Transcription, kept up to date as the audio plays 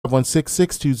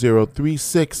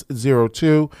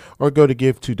516-620-3602, or go to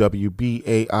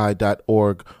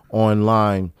give2wbai.org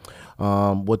online.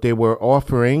 What they were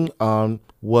offering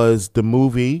was the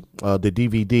movie, the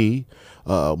DVD,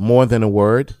 More Than a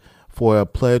Word, for a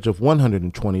pledge of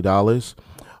 $120.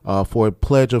 For a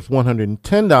pledge of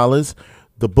 $110,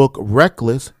 the book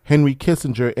Reckless, Henry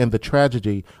Kissinger and the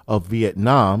Tragedy of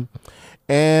Vietnam.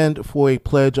 And for a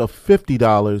pledge of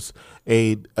 $50,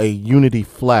 a unity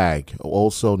flag,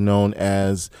 also known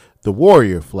as the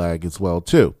warrior flag as well,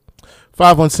 too.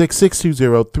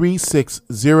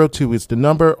 516-620-3602 is the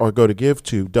number, or go to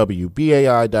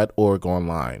give2wbai.org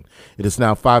online. It is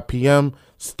now 5 p.m.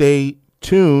 Stay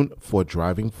tuned for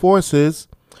Driving Forces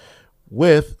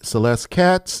with Celeste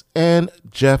Katz and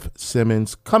Jeff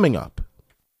Simmons coming up.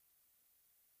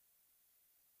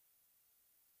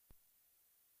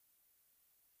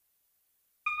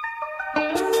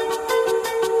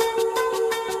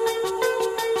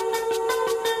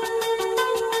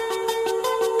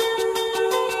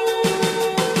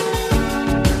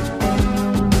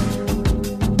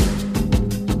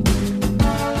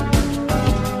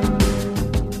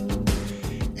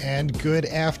 Good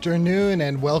afternoon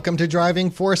and welcome to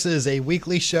Driving Forces, a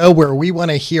weekly show where we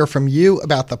want to hear from you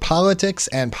about the politics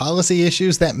and policy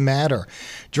issues that matter.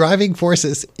 Driving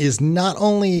Forces is not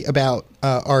only about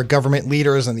our government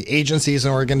leaders and the agencies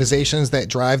and organizations that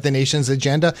drive the nation's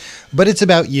agenda, but it's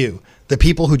about you, the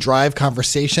people who drive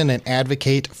conversation and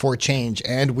advocate for change.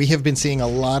 And we have been seeing a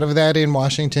lot of that in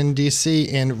Washington, D.C.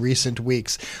 in recent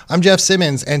weeks. I'm Jeff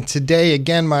Simmons, and today,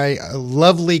 again, my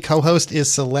lovely co-host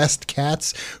is Celeste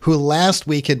Katz, who last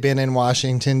week had been in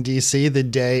Washington, D.C. the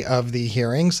day of the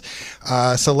hearings.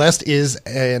 Celeste is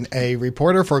a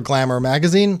reporter for Glamour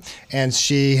magazine, and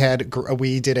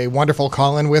we did a wonderful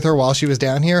call-in with her while she was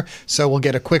down here, so we'll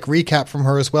get a quick recap from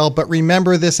her as well. But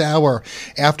remember, this hour,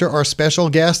 after our special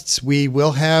guests, we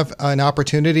will have an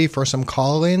opportunity for some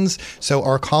call-ins. So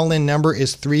our call-in number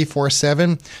is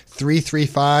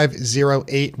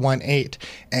 347-335-0818.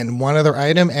 And one other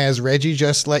item, as Reggie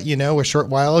just let you know a short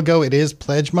while ago, it is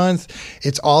Pledge Month.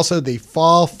 It's also the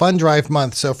Fall Fund Drive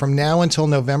Month. So from now until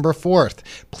November 4th,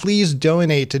 please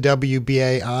donate to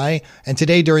WBAI. And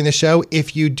today during the show,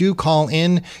 if you do call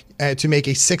in to make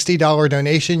a $60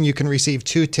 donation, you can receive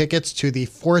 2 tickets to the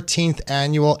 14th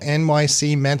annual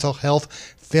NYC Mental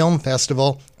Health Film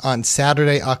Festival on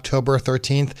Saturday, October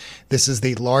 13th. This is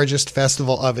the largest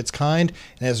festival of its kind.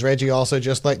 And as Reggie also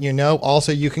just let you know,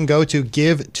 also you can go to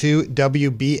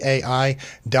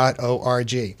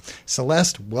give2wbai.org.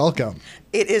 Celeste, welcome.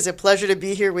 It is a pleasure to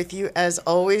be here with you as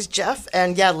always, Jeff.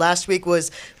 And yeah, last week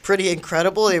was pretty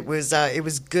incredible. It was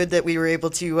good that we were able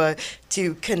to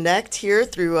connect here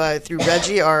through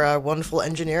Reggie, our wonderful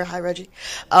engineer. Hi, Reggie,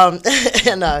 and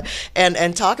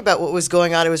talk about what was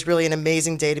going on. It was really an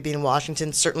amazing day to be in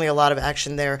Washington. Certainly a lot of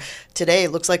action there today.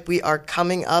 It looks like we are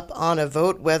coming up on a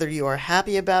vote. Whether you are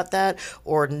happy about that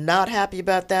or not happy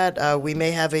about that, we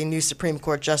may have a new Supreme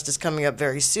Court justice coming up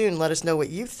very soon. Let us know what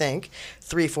you think.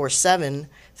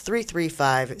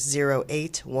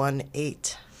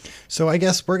 347-335-0818. So I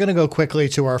guess we're going to go quickly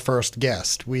to our first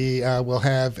guest. We will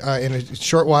have, in a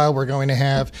short while, we're going to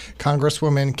have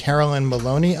Congresswoman Carolyn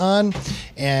Maloney on.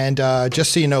 And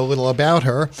just so you know a little about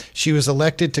her, she was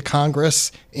elected to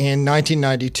Congress in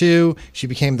 1992. She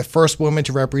became the first woman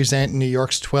to represent New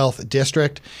York's 12th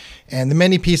district. And the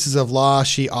many pieces of law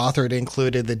she authored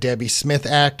included the Debbie Smith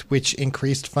Act, which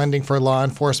increased funding for law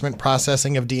enforcement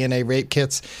processing of DNA rape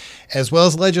kits, as well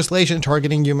as legislation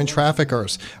targeting human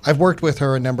traffickers. I've worked with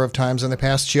her a number of times in the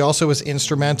past. She also was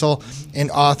instrumental in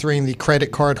authoring the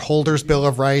Credit Card Holders Bill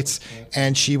of Rights,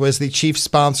 and she was the chief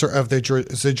sponsor of the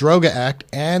Zadroga Act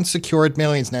and secured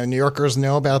millions. Now, New Yorkers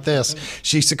know about this.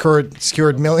 She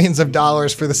secured millions of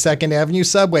dollars for the Second Avenue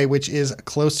subway, which is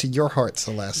close to your heart,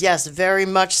 Celeste. Yes, very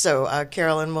much so.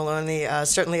 Carolyn Maloney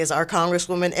certainly is our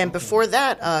Congresswoman, and before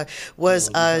that was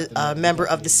a member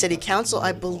of the City Council,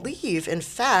 I believe. In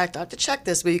fact, I have to check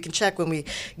this, but you can check when we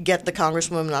get the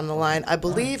Congresswoman on the line. I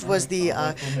believe was the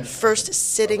first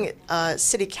sitting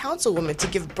City Councilwoman to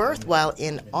give birth while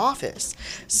in office.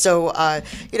 So, a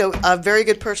very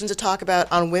good person to talk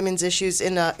about on women's issues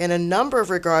in a number of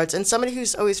regards, and somebody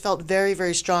who's always felt very,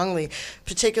 very strongly,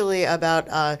 particularly about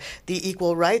the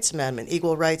Equal Rights Amendment,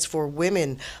 equal rights for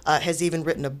women. Has even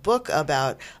written a book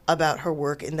about her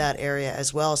work in that area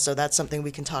as well. So that's something we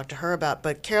can talk to her about.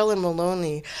 But Carolyn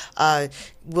Maloney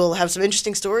will have some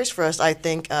interesting stories for us, I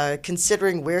think,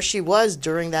 considering where she was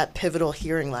during that pivotal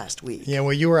hearing last week. Yeah,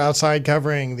 well, you were outside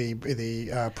covering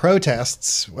the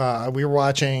protests. We were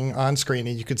watching on screen,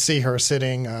 and you could see her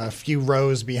sitting a few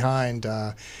rows behind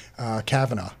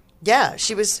Kavanaugh. Yeah,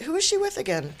 she was. Who was she with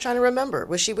again? I'm trying to remember.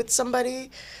 Was she with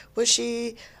somebody? Was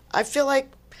she? I feel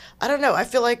like. I don't know. I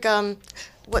feel like.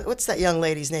 What's that young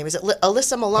lady's name? Is it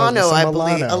Alyssa Milano? Alyssa I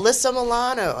believe. Milano. Alyssa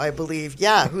Milano, I believe.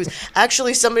 Yeah, who's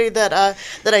actually somebody that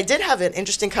that I did have an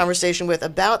interesting conversation with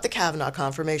about the Kavanaugh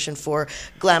confirmation for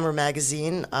Glamour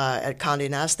magazine at Condé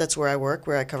Nast. That's where I work,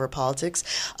 where I cover politics,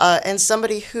 and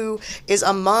somebody who is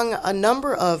among a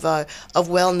number of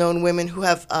well-known women who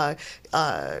have.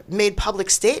 Made public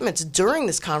statements during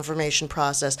this confirmation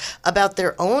process about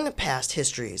their own past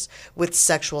histories with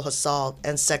sexual assault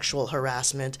and sexual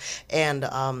harassment, and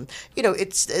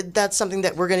that's something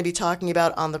that we're going to be talking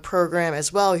about on the program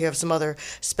as well. We have some other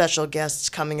special guests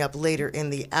coming up later in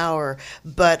the hour,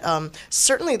 but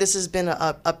certainly this has been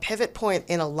a pivot point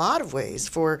in a lot of ways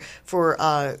for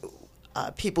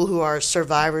people who are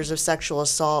survivors of sexual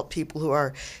assault, people who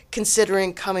are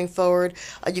considering coming forward.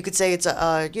 You could say it's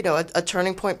a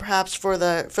turning point perhaps for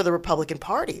the Republican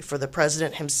Party, for the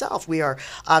president himself. We are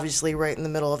obviously right in the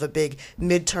middle of a big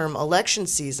midterm election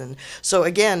season. So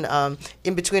again,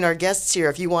 in between our guests here,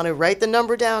 if you want to write the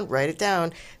number down, write it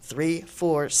down,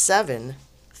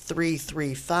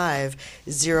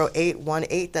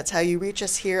 347-335-0818. That's how you reach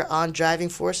us here on Driving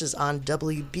Forces on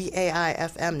WBAI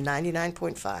FM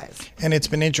 99.5. And it's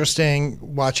been interesting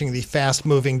watching the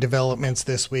fast-moving developments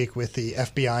this week with the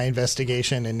FBI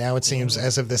investigation, and now it seems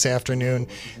as of this afternoon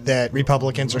that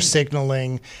Republicans are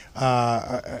signaling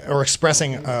or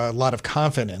expressing a lot of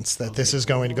confidence that this is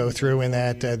going to go through and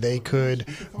that they could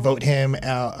vote him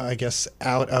out,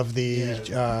 out of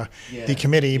the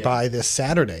committee by this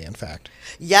Saturday, in fact.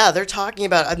 Yeah, they're talking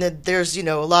about, and there's,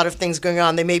 a lot of things going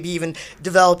on. They may be even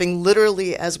developing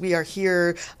literally as we are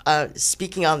here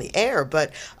speaking on the air,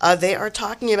 but they are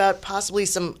talking about possibly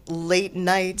some late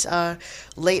night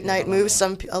moves.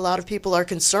 A lot of people are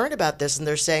concerned about this, and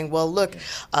they're saying, well, look,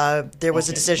 there was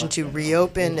a decision to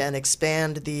reopen and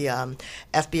expand the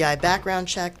FBI background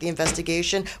check, the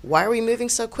investigation. Why are we moving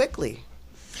so quickly?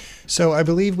 So I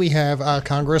believe we have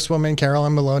Congresswoman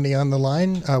Carolyn Maloney on the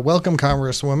line. Welcome,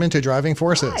 Congresswoman, to Driving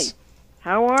Forces. Hi.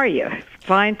 How are you?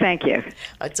 Fine, thank you.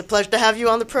 It's a pleasure to have you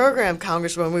on the program,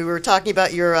 Congresswoman. We were talking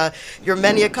about your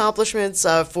many accomplishments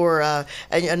and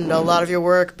a lot of your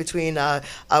work between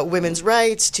women's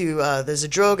rights to the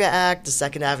Zadroga Act, the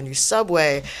Second Avenue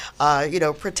subway,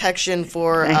 protection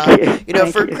for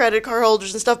for credit card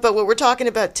holders and stuff. But what we're talking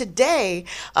about today,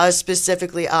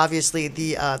 specifically, obviously,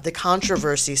 the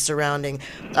controversy surrounding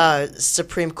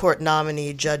Supreme Court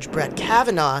nominee Judge Brett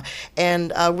Kavanaugh,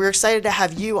 and we're excited to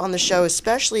have you on the show,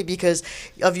 especially because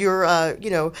of your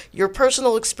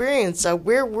personal experience.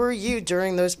 Where were you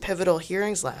during those pivotal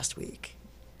hearings last week?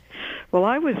 Well,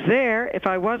 I was there. If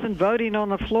I wasn't voting on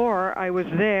the floor, I was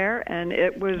there, and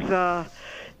it was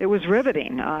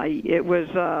riveting. There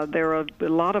were a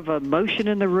lot of emotion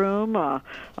in the room, a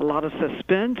lot of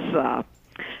suspense,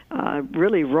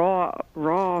 really raw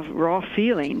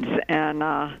feelings, and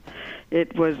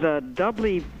it was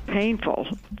doubly painful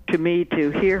to me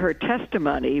to hear her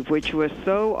testimony, which was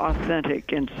so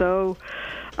authentic and so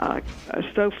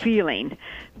feeling,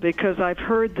 because I've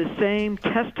heard the same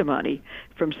testimony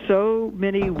from so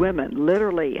many women,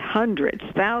 literally hundreds,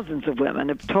 thousands of women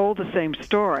have told the same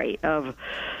story of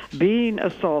being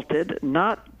assaulted,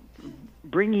 not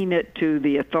bringing it to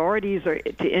the authorities or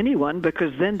to anyone,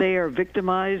 because then they are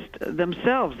victimized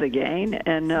themselves again,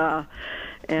 and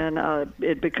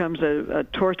it becomes a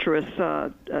torturous,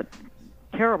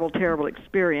 terrible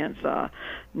experience,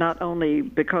 not only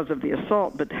because of the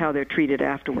assault, but how they're treated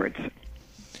afterwards.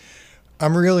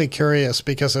 I'm really curious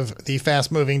because of the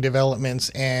fast-moving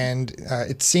developments, and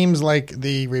it seems like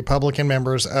the Republican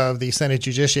members of the Senate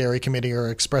Judiciary Committee are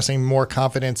expressing more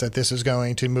confidence that this is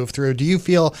going to move through. Do you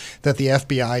feel that the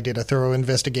FBI did a thorough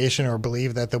investigation, or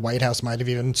believe that the White House might have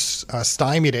even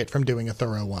stymied it from doing a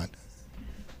thorough one?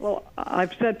 Well,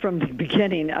 I've said from the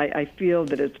beginning, I feel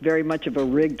that it's very much of a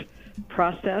rigged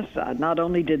process. Not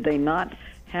only did they not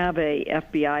have a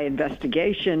FBI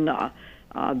investigation,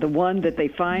 the one that they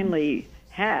finally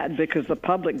had, because the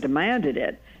public demanded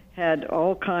it, had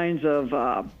all kinds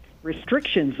of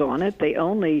restrictions on it. They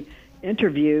only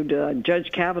interviewed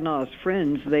Judge Kavanaugh's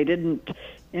friends. They didn't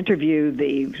interview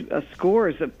the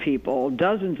scores of people,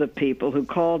 dozens of people who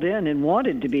called in and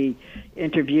wanted to be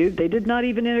interviewed. They did not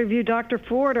even interview Dr.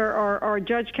 Ford or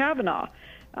Judge Kavanaugh.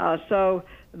 So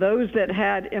those that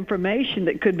had information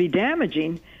that could be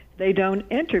damaging, they don't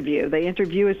interview. They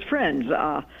interview his friends.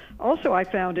 Also, I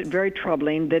found it very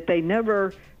troubling that they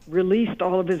never released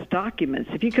all of his documents.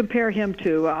 If you compare him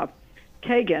to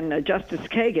Kagan, Justice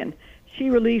Kagan, she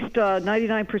released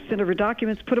 99% of her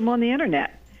documents, put them on the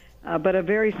Internet. But a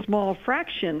very small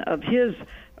fraction of his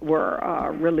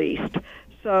were released.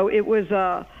 So it was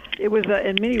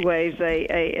in many ways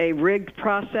a rigged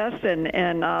process,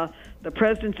 and the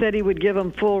president said he would give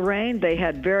them full reign. They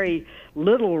had very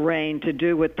little reign to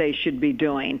do what they should be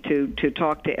doing, to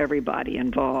talk to everybody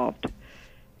involved.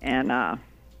 And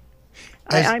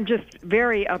I'm just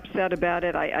very upset about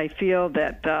it. I feel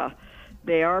that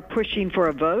they are pushing for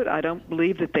a vote. I don't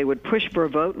believe that they would push for a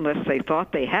vote unless they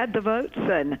thought they had the votes.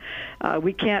 And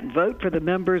we can't vote for the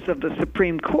members of the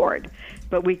Supreme Court,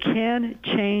 but we can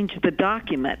change the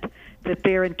document that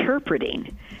they're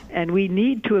interpreting. And we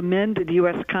need to amend the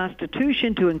U.S.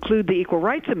 Constitution to include the Equal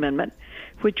Rights Amendment,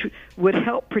 which would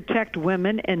help protect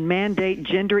women and mandate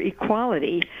gender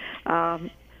equality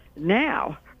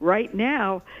now. Right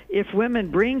now, if women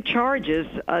bring charges,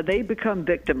 they become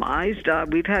victimized.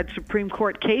 We've had Supreme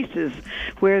Court cases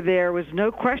where there was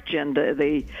no question.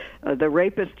 The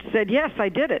rapist said, yes, I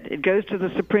did it. It goes to the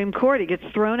Supreme Court. It gets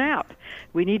thrown out.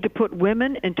 We need to put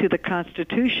women into the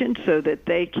Constitution so that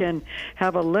they can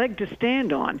have a leg to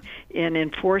stand on in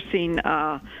enforcing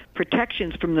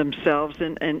protections from themselves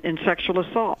in sexual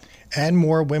assault. And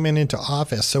more women into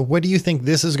office. So what do you think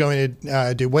this is going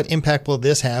to do? What impact will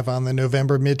this have on the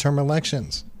November midterm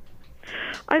elections?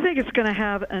 I think it's going to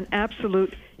have an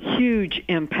absolute huge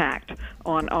impact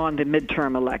on the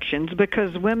midterm elections,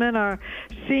 because women are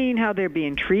seeing how they're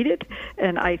being treated,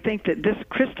 and I think that this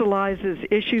crystallizes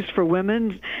issues for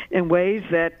women in ways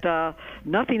that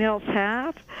nothing else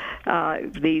have.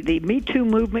 The Me Too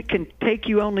movement can take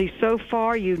you only so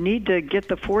far. You need to get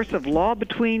the force of law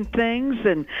between things,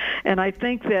 and I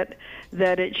think that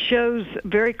it shows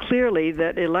very clearly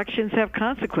that elections have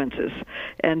consequences.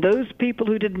 And those people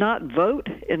who did not vote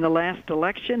in the last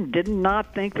election did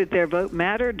not think that their vote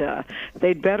mattered.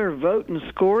 They'd better vote in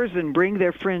scores and bring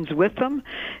their friends with them.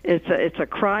 It's a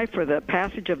cry for the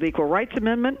passage of the Equal Rights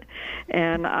Amendment,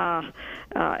 and I'd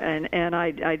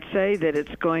say that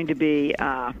it's going to be.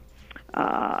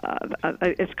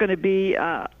 It's going to be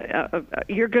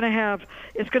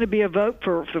a vote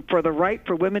for the right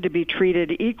for women to be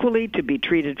treated equally, to be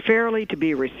treated fairly, to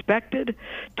be respected,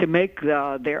 to make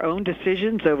their own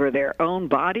decisions over their own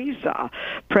bodies.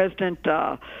 President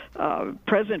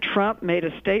Trump made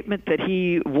a statement that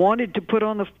he wanted to put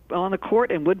on the court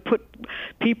and would put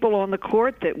people on the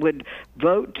court that would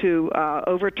vote to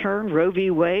overturn Roe v.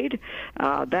 Wade.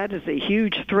 That is a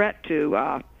huge threat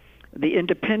to the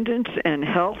independence and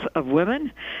health of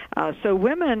women. So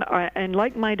women and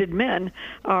like-minded men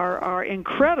are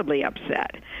incredibly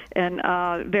upset. And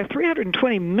there are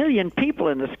 320 million people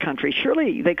in this country.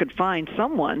 Surely they could find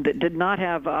someone that did not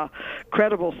have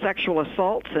credible sexual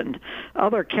assaults and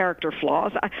other character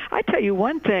flaws. I tell you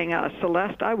one thing,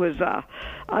 Celeste, I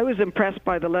was impressed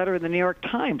by the letter in the New York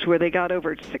Times where they got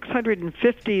over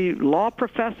 650 law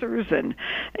professors and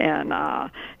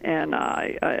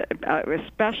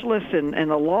specialists in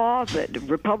the law, that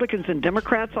Republicans and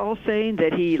Democrats all saying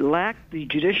that he lacked the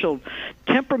judicial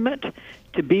temperament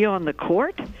to be on the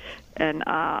court, and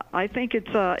I think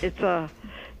it's a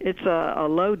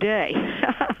low day.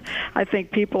 I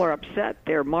think people are upset.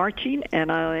 They're marching,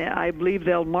 and I believe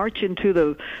they'll march into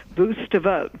the booths to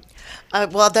vote.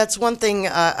 Well, that's one thing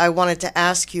I wanted to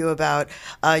ask you about.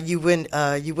 You went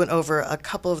over a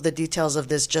couple of the details of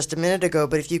this just a minute ago,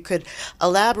 but if you could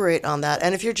elaborate on that.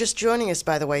 And if you're just joining us,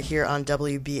 by the way, here on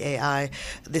WBAI,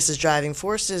 this is Driving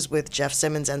Forces with Jeff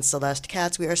Simmons and Celeste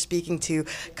Katz. We are speaking to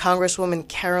Congresswoman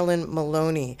Carolyn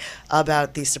Maloney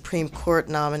about the Supreme Court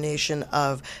nomination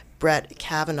of Brett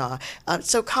Kavanaugh.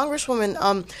 So,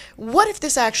 Congresswoman, what if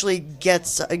this actually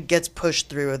gets pushed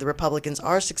through? The Republicans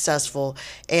are successful,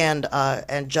 and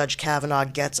Judge Kavanaugh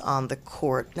gets on the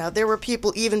court. Now, there were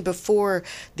people even before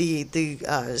the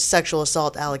sexual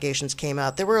assault allegations came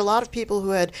out. There were a lot of people who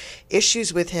had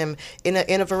issues with him in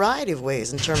a variety of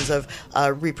ways, in terms of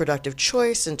reproductive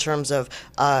choice, in terms of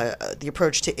the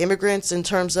approach to immigrants, in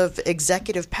terms of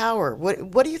executive power.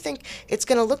 What do you think it's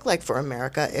going to look like for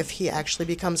America if he actually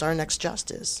becomes our next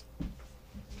justice?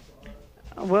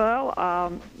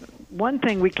 Well, one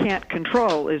thing we can't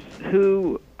control is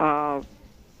who the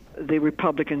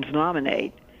Republicans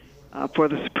nominate for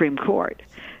the Supreme Court.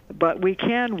 But we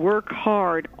can work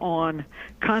hard on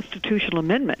constitutional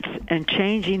amendments and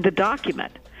changing the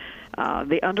document.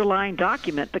 the underlying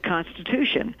document, the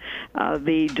Constitution,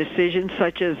 the decisions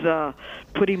such as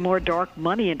putting more dark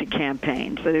money into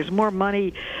campaigns. So there's more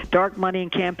money, dark money in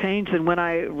campaigns than when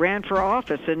I ran for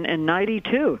office in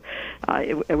 92.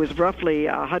 It was roughly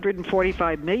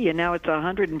 145 million. Now it's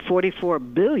 144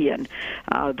 billion.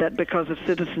 That because of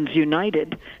Citizens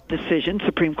United decision,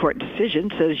 Supreme Court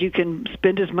decision, says you can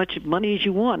spend as much money as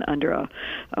you want under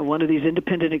one of these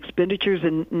independent expenditures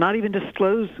and not even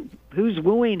disclose who's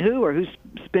wooing who or who's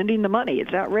spending the money.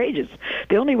 It's outrageous.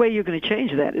 The only way you're going to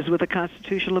change that is with a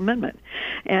constitutional amendment.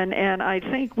 And I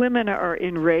think women are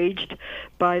enraged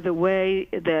by the way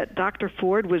that Dr.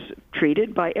 Ford was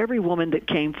treated by every woman that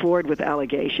came forward with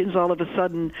allegations. All of a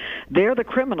sudden, they're the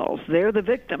criminals. They're the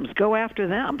victims. Go after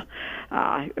them.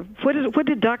 What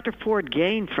did Dr. Ford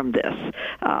gain from this?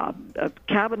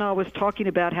 Kavanaugh was talking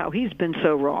about how he's been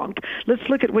so wronged. Let's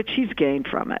look at what she's gained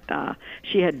from it.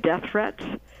 She had death threats.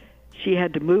 She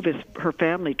had to move her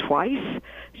family twice.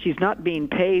 She's not being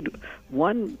paid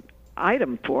one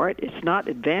item for it. It's not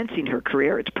advancing her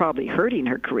career. It's probably hurting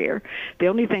her career. The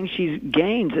only thing she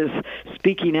gains is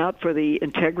speaking out for the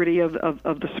integrity of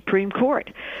the Supreme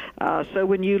Court. So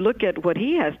when you look at what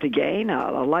he has to gain,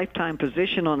 a lifetime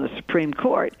position on the Supreme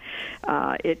Court,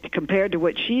 it compared to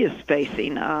what she is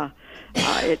facing,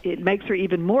 it makes her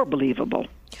even more believable.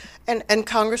 And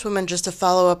Congresswoman, just to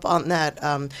follow up on that,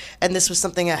 and this was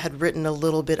something I had written a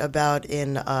little bit about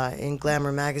in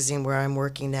Glamour magazine, where I'm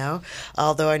working now.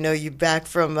 Although I know you back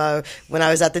from when I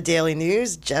was at the Daily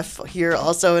News. Jeff here,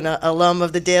 also an alum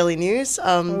of the Daily News.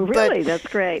 Oh, really? But, that's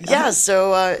great. Yeah.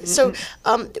 So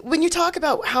when you talk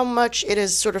about how much it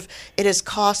has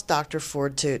cost Dr.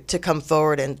 Ford to come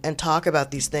forward and talk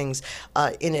about these things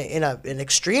in an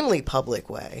extremely public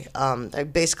way,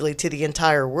 basically to the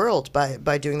entire world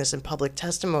by doing this in public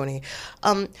testimony.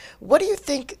 What do you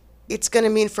think it's going to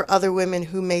mean for other women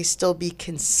who may still be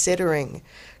considering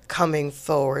coming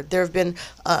forward? There have been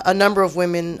a number of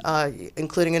women,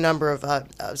 including a number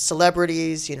of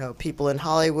celebrities, people in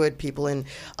Hollywood, people in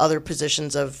other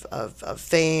positions of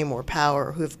fame or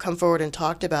power who have come forward and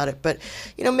talked about it. But,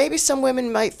 maybe some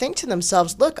women might think to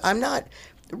themselves, look, I'm not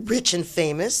rich and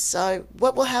famous.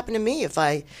 What will happen to me if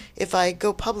I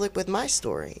go public with my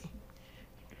story?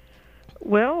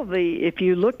 Well, if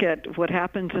you look at what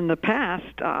happens in the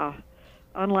past,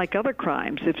 unlike other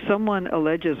crimes, if someone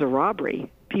alleges a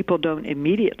robbery, people don't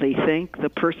immediately think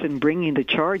the person bringing the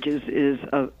charges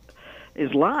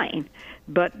is lying.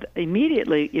 But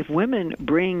immediately, if women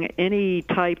bring any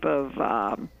type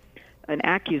of an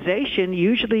accusation,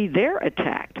 usually they're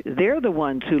attacked. They're the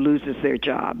ones who loses their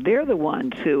job. They're the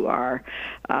ones who are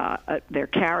their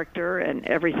character and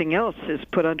everything else is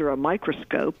put under a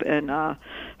microscope. And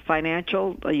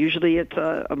financial, usually it's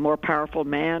a more powerful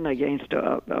man against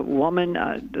a woman.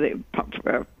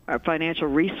 Financial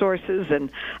resources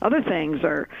and other things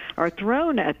are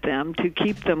thrown at them to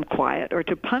keep them quiet or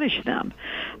to punish them.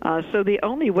 So the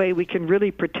only way we can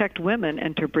really protect women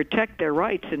and to protect their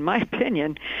rights, in my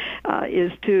opinion,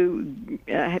 is to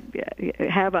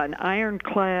have an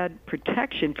ironclad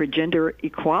protection for gender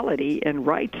equality and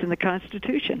rights in the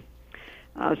Constitution.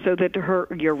 So that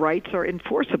your rights are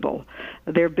enforceable.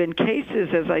 There have been cases,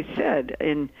 as I said,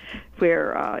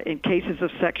 where in cases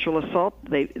of sexual assault,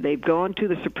 they've gone to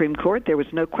the Supreme Court. There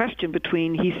was no question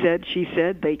between he said, she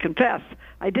said. They confess.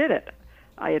 I did it.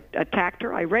 I attacked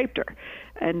her. I raped her.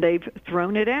 And they've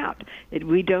thrown it out.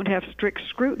 We don't have strict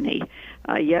scrutiny.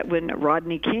 Yet when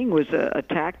Rodney King was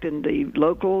attacked and the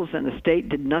locals and the state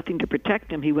did nothing to protect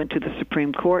him, he went to the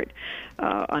Supreme Court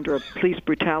under a police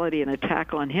brutality and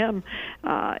attack on him.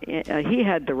 He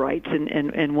had the rights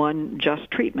and won just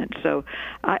treatment. So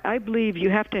I believe you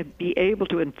have to be able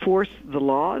to enforce the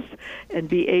laws and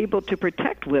be able to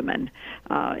protect women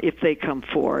if they come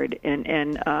forward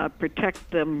and protect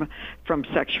them from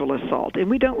sexual assault. And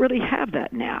we don't really have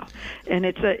that now. And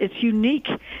it's unique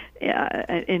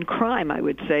in crime, I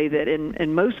would say, that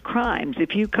in most crimes,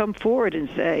 if you come forward and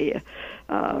say,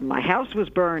 my house was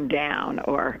burned down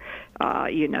or,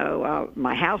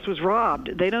 my house was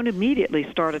robbed, they don't immediately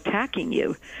start attacking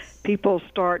you. People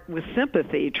start with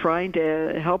sympathy, trying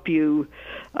to help you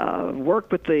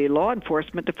work with the law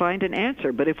enforcement to find an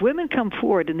answer. But if women come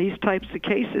forward in these types of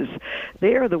cases,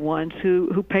 they are the ones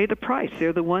who pay the price.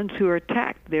 They're the ones who are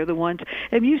attacked. They're the ones,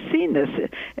 and you've seen this.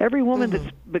 Every woman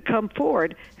that's become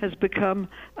forward has become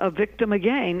a victim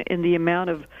again in the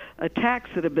amount of attacks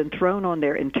that have been thrown on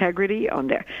their integrity,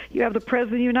 you have the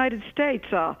President of the United States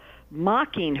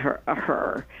mocking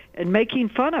her and making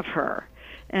fun of her.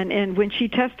 And when she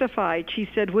testified, she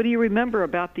said, what do you remember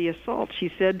about the assault? She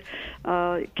said,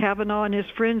 Kavanaugh and his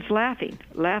friends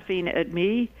laughing at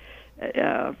me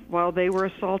while they were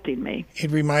assaulting me.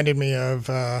 It reminded me of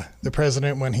the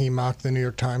president when he mocked the New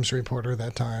York Times reporter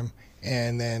that time.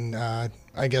 And then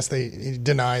I guess they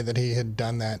denied that he had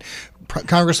done that.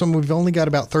 Congresswoman, we've only got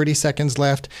about 30 seconds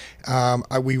left.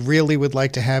 We really would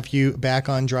like to have you back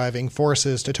on Driving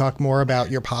Forces to talk more about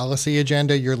your policy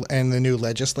agenda and the new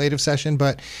legislative session.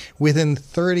 But within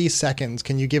 30 seconds,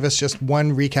 can you give us just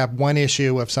one recap, one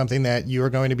issue of something that you are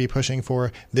going to be pushing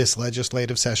for this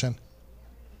legislative session?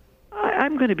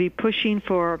 I'm going to be pushing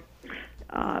for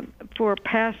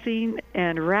passing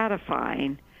and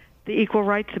ratifying the Equal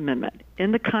Rights Amendment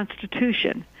in the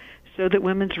Constitution so that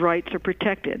women's rights are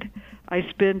protected. I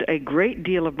spend a great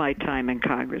deal of my time in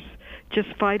Congress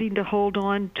just fighting to hold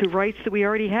on to rights that we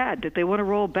already had, that they want to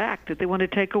roll back, that they want to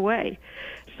take away.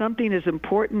 Something as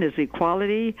important as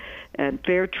equality and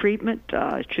fair treatment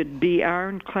should be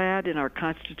ironclad in our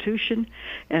Constitution,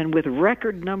 and with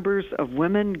record numbers of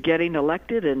women getting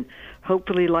elected and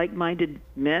hopefully like-minded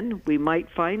men, we might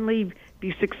finally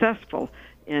be successful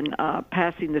in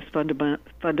passing this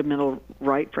fundamental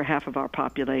right for half of our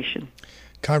population.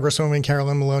 Congresswoman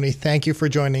Carolyn Maloney, thank you for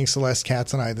joining Celeste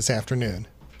Katz and I this afternoon.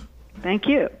 Thank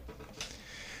you.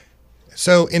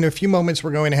 So in a few moments,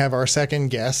 we're going to have our second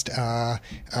guest,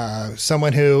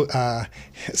 someone who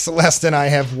Celeste and I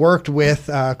have worked with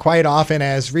quite often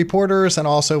as reporters, and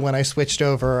also when I switched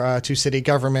over to city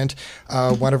government,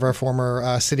 one of our former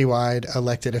citywide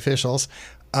elected officials.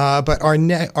 But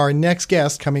our next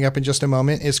guest coming up in just a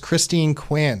moment is Christine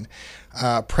Quinn,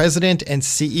 President and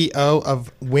CEO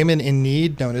of Women in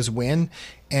Need, known as WIN,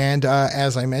 and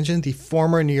as I mentioned, the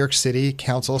former New York City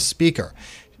Council Speaker.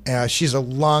 She's a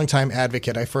longtime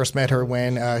advocate. I first met her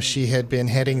when she had been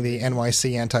heading the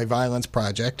NYC Anti-Violence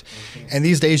Project. And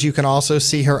these days you can also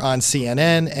see her on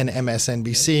CNN and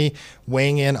MSNBC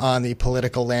weighing in on the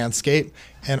political landscape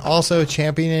and also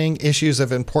championing issues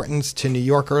of importance to New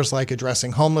Yorkers like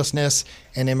addressing homelessness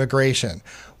and immigration.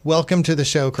 Welcome to the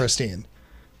show, Christine.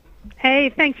 Hey,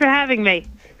 thanks for having me.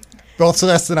 Both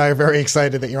Celeste and I are very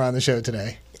excited that you're on the show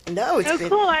today. No, it's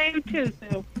cool. I am too.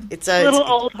 So it's a little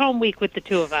old home week with the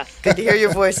two of us. Good to hear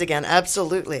your voice again.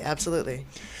 Absolutely, absolutely.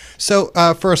 So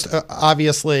first,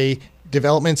 obviously,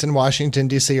 developments in Washington,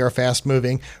 D.C. are fast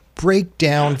moving. Break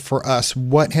down for us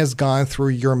what has gone through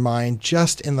your mind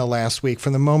just in the last week,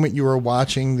 from the moment you were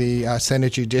watching the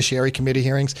Senate Judiciary Committee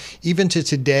hearings, even to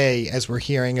today, as we're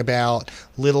hearing about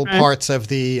little parts of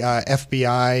the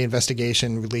FBI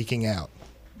investigation leaking out.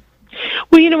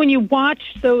 Well, you know, when you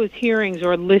watch those hearings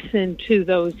or listen to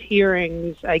those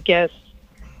hearings, I guess,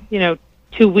 2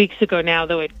 weeks ago now,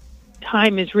 though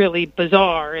time is really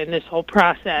bizarre in this whole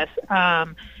process,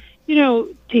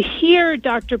 to hear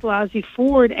Dr. Blasey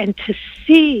Ford and to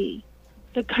see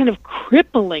the kind of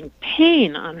crippling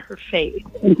pain on her face,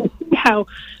 how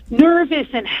nervous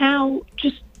and how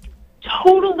just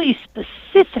totally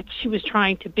specific she was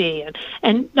trying to be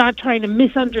and not trying to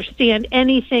misunderstand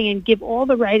anything and give all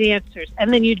the right answers.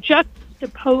 And then you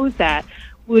juxtapose that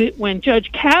with when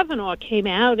Judge Kavanaugh came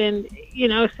out and,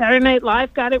 Saturday Night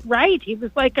Live got it right. He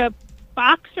was like a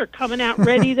boxer coming out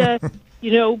ready to,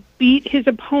 beat his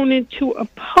opponent to a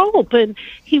pulp. And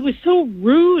he was so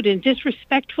rude and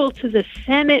disrespectful to the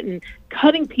Senate and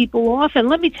cutting people off. And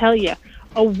let me tell you,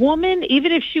 a woman,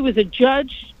 even if she was a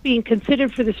judge being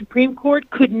considered for the Supreme Court,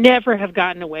 could never have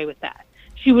gotten away with that.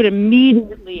 She would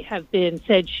immediately have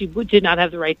said she did not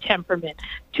have the right temperament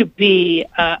to be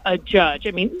a judge.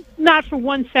 I mean, not for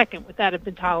 1 second would that have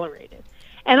been tolerated.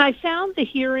 And I found the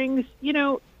hearings,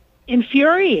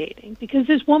 infuriating, because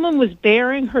this woman was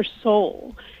bearing her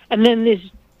soul. And then this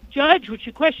judge, which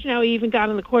you question how he even got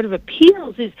in the Court of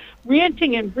Appeals, is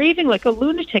ranting and raving like a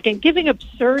lunatic and giving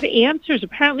absurd answers.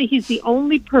 Apparently he's the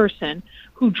only person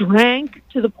who drank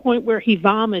to the point where he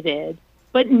vomited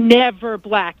but never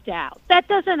blacked out. That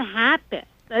doesn't happen.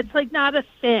 That's like not a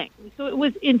thing. So it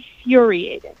was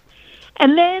infuriating.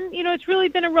 And then, it's really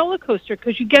been a roller coaster,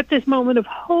 because you get this moment of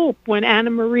hope when Anna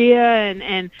Maria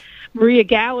and Maria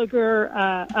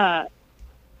Gallagher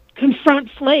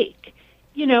confront Flake.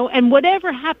 And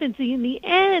whatever happens in the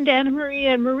end, Anna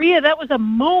Maria and Maria, that was a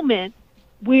moment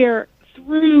where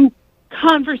through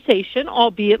conversation,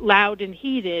 albeit loud and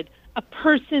heated, a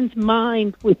person's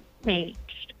mind was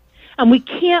changed. And we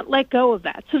can't let go of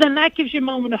that. So then that gives you a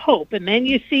moment of hope. And then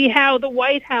you see how the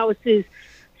White House is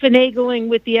finagling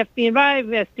with the FBI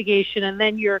investigation, and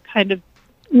then you're kind of,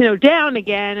 down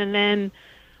again, and then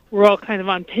we're all kind of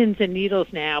on pins and needles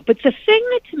now. But the thing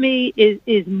that to me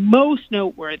is most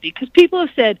noteworthy, because people have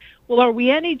said, well, are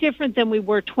we any different than we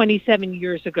were 27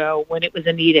 years ago when it was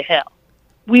Anita Hill?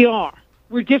 We are.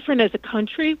 We're different as a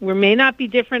country. We may not be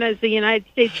different as the United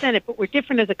States Senate, but we're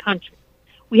different as a country.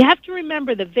 We have to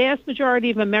remember the vast majority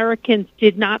of Americans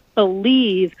did not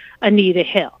believe Anita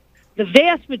Hill. The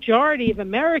vast majority of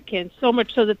Americans, so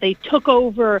much so that they took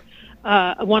over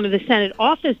one of the Senate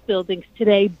office buildings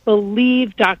today,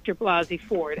 believe Dr. Blasey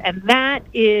Ford. And that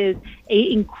is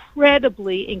a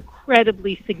incredibly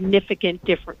significant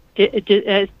difference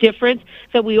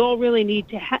that we all really need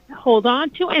to hold on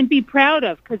to and be proud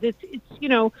of, because it's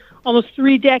almost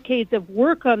 3 decades of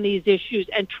work on these issues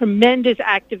and tremendous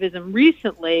activism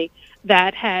recently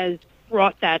that has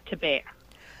brought that to bear.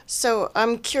 So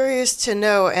I'm curious to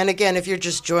know, and again, if you're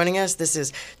just joining us, this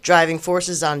is Driving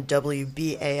Forces on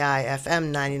WBAI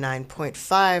FM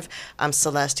 99.5. I'm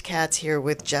Celeste Katz here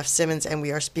with Jeff Simmons, and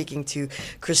we are speaking to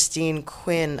Christine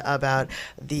Quinn about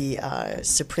the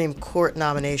Supreme Court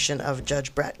nomination of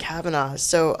Judge Brett Kavanaugh.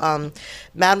 So,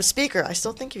 Madam Speaker, I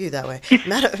still think of you that way,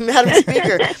 Madam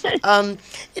Speaker.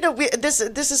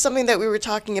 This is something that we were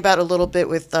talking about a little bit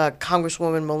with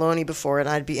Congresswoman Maloney before, and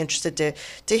I'd be interested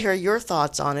to hear your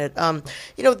thoughts on it.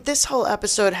 This whole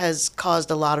episode has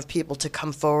caused a lot of people to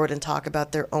come forward and talk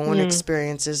about their own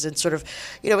experiences, and sort of,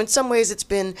 in some ways it's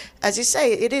been, as you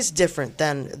say, it is different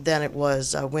than it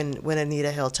was when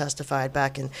Anita Hill testified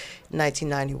back in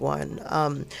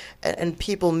 1991. And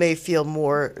people may feel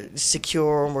more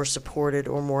secure or more supported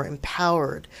or more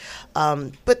empowered.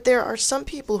 But there are some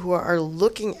people who are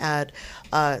looking at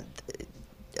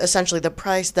essentially the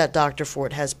price that Dr.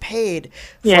 Ford has paid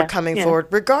for coming forward,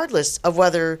 regardless of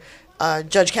whether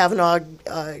Judge Kavanaugh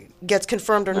gets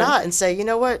confirmed or not, and say, you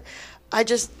know what,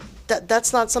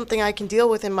 that's not something I can deal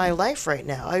with in my life right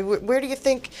now. Where do you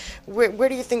think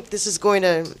this is going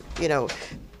to,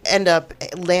 end up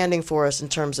landing for us in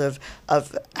terms of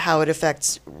how it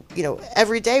affects,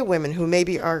 everyday women who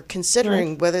maybe are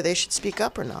considering whether they should speak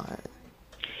up or not?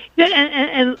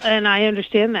 And I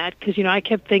understand that, because, I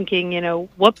kept thinking,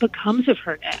 what becomes of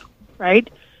her now, right?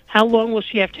 How long will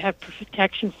she have to have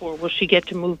protection for? Will she get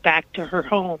to move back to her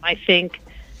home? I think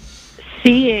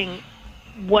seeing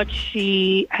what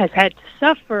she has had to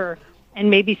suffer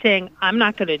and maybe saying, I'm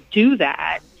not going to do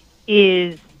that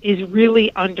is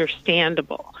really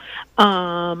understandable.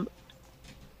 But,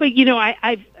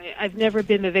 I've never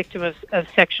been the victim of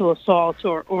sexual assault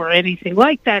or anything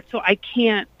like that, so I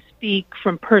can't speak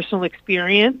from personal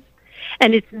experience,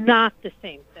 and it's not the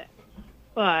same thing.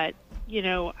 But,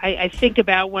 I think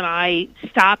about when I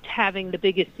stopped having the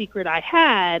biggest secret I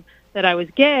had, that I was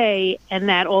gay, and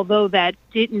that although that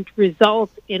didn't result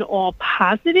in all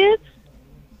positives,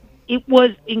 it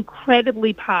was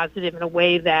incredibly positive in a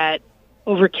way that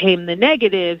overcame the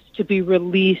negatives, to be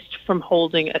released from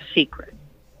holding a secret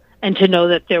and to know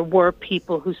that there were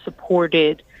people who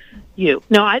supported you.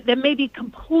 Now, that may be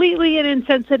completely an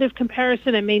insensitive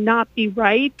comparison and may not be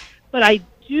right, but I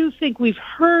do think we've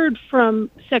heard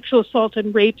from sexual assault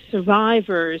and rape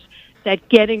survivors that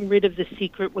getting rid of the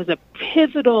secret was a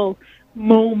pivotal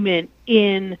moment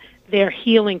in their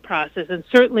healing process. And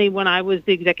certainly when I was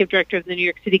the executive director of the New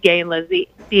York City Gay and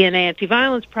Lesbian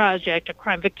Anti-Violence Project, a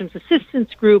crime victims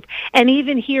assistance group, and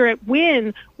even here at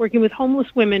WIN, working with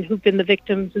homeless women who've been the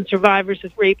victims and survivors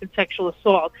of rape and sexual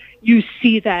assault, you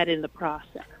see that in the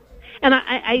process. And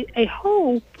I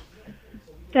hope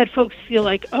that folks feel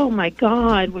like, oh my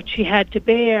God, what she had to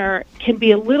bear can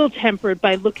be a little tempered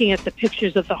by looking at the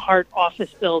pictures of the Hart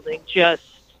office building, just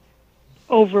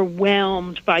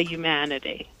overwhelmed by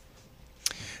humanity.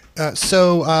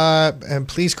 And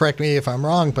please correct me if I'm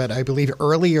wrong, but I believe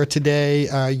earlier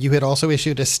today you had also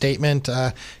issued a statement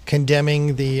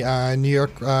condemning the New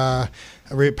York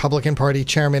Republican Party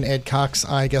Chairman Ed Cox,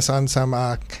 I guess, on some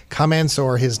comments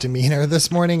or his demeanor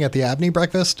this morning at the Abney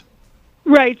breakfast.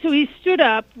 Right. So he stood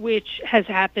up, which has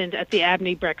happened at the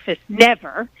Abney breakfast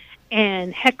never,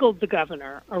 and heckled the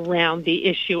governor around the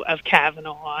issue of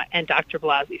Kavanaugh and Dr.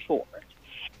 Blasey Ford.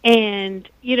 And,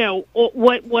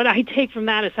 what I take from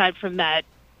that, aside from that,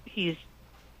 he's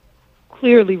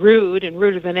clearly rude and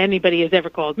ruder than anybody has ever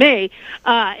called me,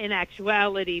 in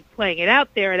actuality, playing it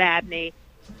out there at Abney,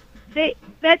 that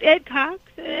Ed Cox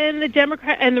and the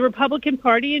Democrat and the Republican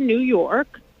Party in New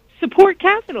York support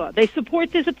Kavanaugh. They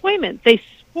support this appointment. They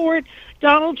support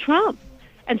Donald Trump.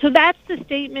 And so that's the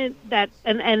statement that,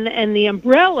 and the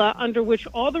umbrella under which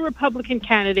all the Republican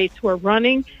candidates who are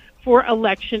running for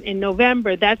election in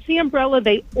November, that's the umbrella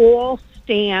they all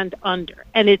stand under.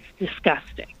 And it's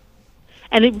disgusting.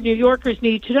 And New Yorkers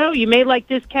need to know, you may like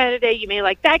this candidate, you may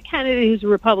like that candidate who's a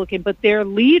Republican, but their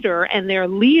leader and their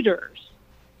leaders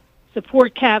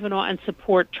support Kavanaugh and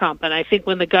support Trump. And I think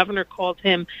when the governor called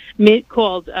the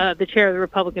chair of the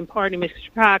Republican Party, Mr.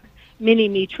 Cox,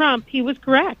 mini-me Trump, he was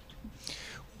correct.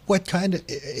 What kind of,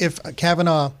 if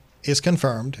Kavanaugh is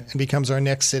confirmed and becomes our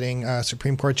next sitting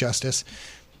Supreme Court justice,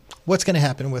 what's going to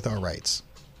happen with our rights?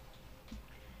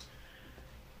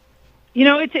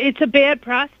 It's a bad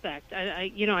prospect.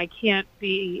 I can't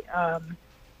be.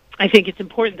 I think it's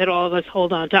important that all of us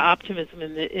hold on to optimism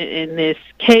in this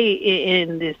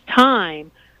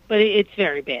time, but it's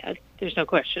very bad. There's no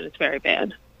question. It's very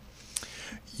bad.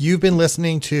 You've been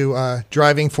listening to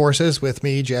Driving Forces with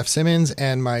me, Jeff Simmons,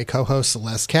 and my co-host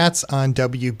Celeste Katz on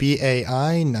WBAI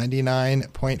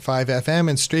 99.5 FM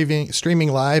and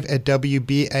streaming live at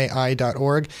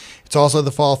WBAI.org. It's also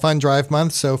the Fall Fund Drive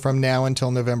month, so from now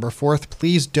until November 4th,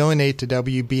 please donate to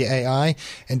WBAI.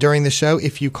 And during the show,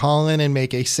 if you call in and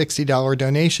make a $60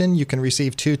 donation, you can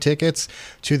receive 2 tickets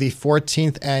to the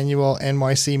 14th Annual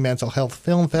NYC Mental Health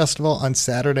Film Festival on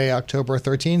Saturday, October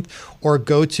 13th, or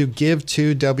go to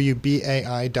give2WBAI.org.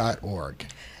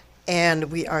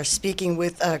 And we are speaking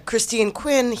with Christine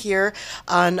Quinn here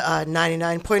on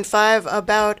 99.5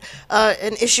 about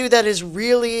an issue that is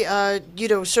really,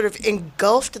 sort of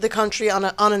engulfed the country on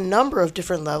a number of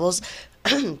different levels.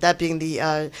 That being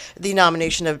the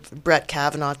nomination of Brett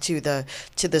Kavanaugh to the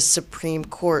Supreme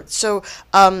Court. So.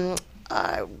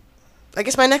 I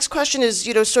guess my next question is,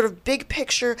 sort of big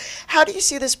picture, how do you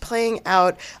see this playing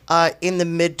out in the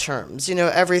midterms?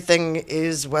 Everything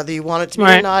is, whether you want it to be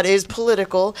or not, is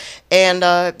political. And,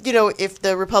 if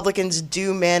the Republicans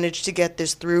do manage to get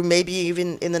this through, maybe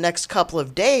even in the next couple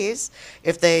of days,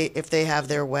 if they have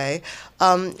their way,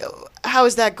 how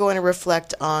is that going to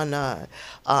reflect on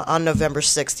November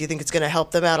 6th? Do you think it's going to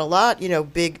help them out a lot?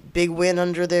 Big win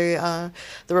under the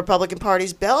Republican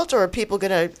Party's belt, or are people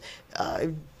going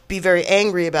to be very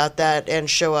angry about that and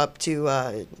show up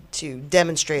to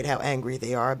demonstrate how angry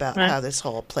they are about how this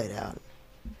whole played out?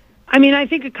 I mean, I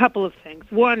think a couple of things.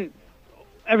 One,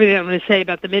 everything I'm going to say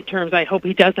about the midterms, I hope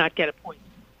he does not get appointed.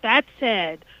 That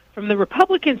said, from the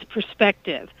Republicans'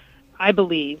 perspective, I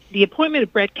believe the appointment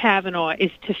of Brett Kavanaugh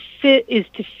is to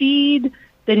feed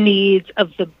the needs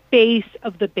of the base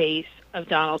of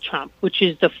Donald Trump, which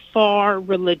is the far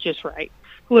religious right,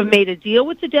 who have made a deal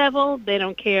with the devil. They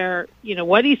don't care,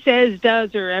 what he says,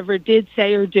 does, or ever did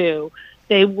say or do.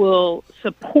 They will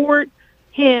support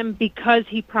him because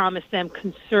he promised them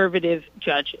conservative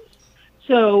judges.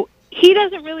 So he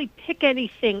doesn't really pick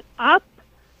anything up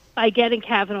by getting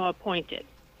Kavanaugh appointed.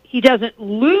 He doesn't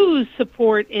lose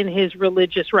support in his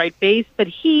religious right base, but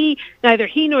neither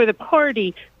he nor the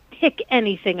party pick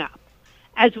anything up.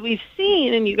 As we've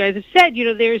seen, and you guys have said,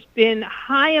 there's been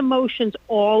high emotions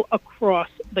all across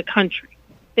the country.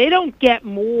 They don't get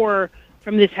more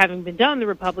from this having been done, the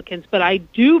Republicans, but I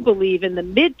do believe in the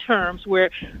midterms, where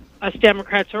us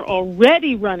Democrats are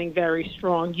already running very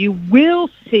strong, you will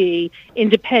see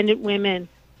independent women,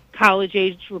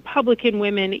 college-age Republican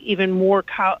women, even more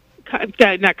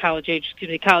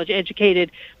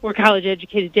college-educated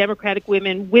Democratic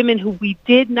women who we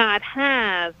did not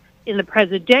have in the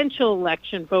presidential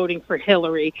election voting for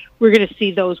Hillary. We're going to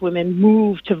see those women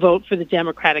move to vote for the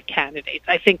Democratic candidates,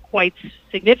 I think, quite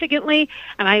significantly.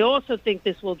 And I also think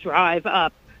this will drive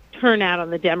up turnout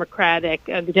on the Democratic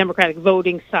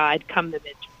voting side come the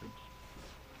midterms.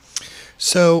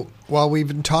 So while we've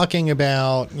been talking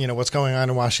about, what's going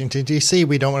on in Washington, D.C.,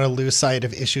 we don't want to lose sight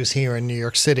of issues here in New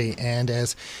York City. And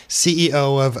as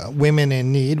CEO of Women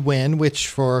in Need, WIN, which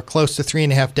for close to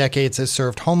 3.5 decades has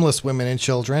served homeless women and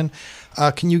children,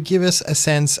 can you give us a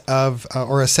sense of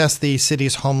or assess the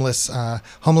city's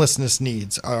homelessness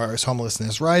needs? Is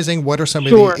homelessness rising? What are some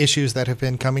of the issues that have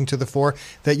been coming to the fore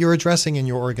that you're addressing in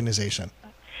your organization?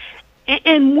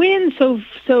 And WIN, so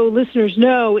listeners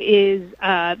know, is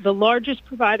the largest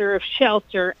provider of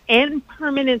shelter and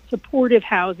permanent supportive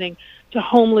housing to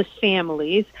homeless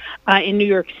families in New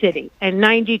York City. And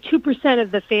 92%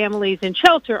 of the families in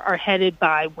shelter are headed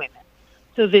by women.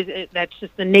 So that's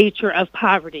just the nature of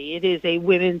poverty. It is a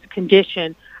women's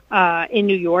condition in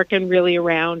New York and really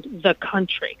around the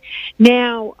country.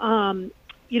 Now,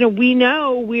 we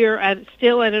know we're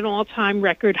still at an all-time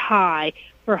record high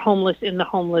for homeless in the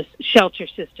homeless shelter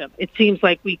system. It seems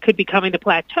like we could be coming to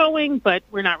plateauing, but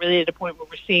we're not really at a point where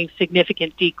we're seeing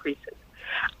significant decreases.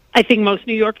 I think most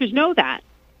New Yorkers know that.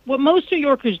 What most New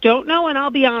Yorkers don't know, and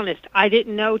I'll be honest, I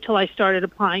didn't know till I started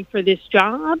applying for this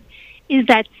job, is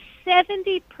that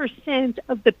 70%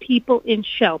 of the people in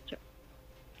shelter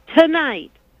tonight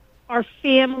are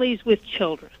families with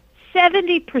children.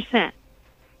 70%.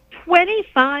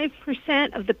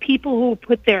 25% of the people who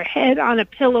put their head on a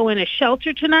pillow in a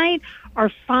shelter tonight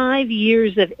are 5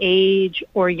 years of age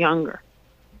or younger.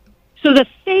 So the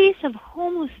face of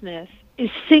homelessness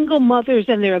is single mothers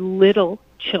and their little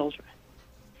children.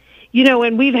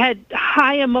 And we've had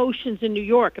high emotions in New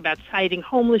York about citing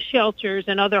homeless shelters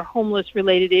and other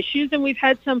homeless-related issues, and we've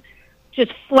had some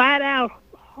just flat-out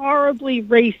horribly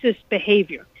racist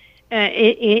behavior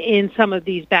in some of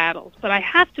these battles. But I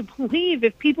have to believe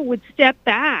if people would step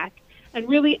back and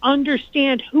really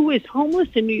understand who is homeless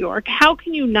in New York, how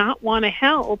can you not want to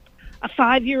help a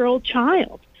 5-year-old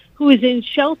child who is in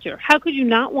shelter? How could you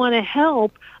not want to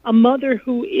help a mother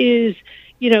who is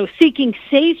seeking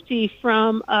safety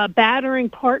from a battering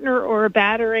partner or a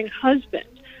battering husband?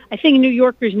 I think New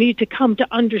Yorkers need to come to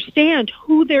understand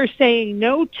who they're saying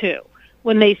no to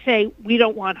when they say, we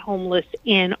don't want homeless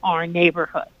in our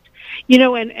neighborhood.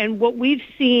 And what we've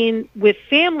seen with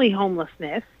family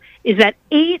homelessness is that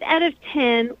 8 out of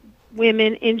 10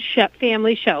 women in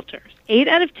family shelters, 8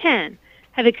 out of 10,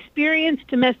 have experienced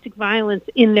domestic violence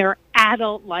in their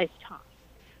adult lifetime.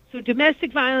 So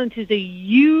domestic violence is a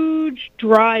huge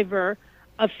driver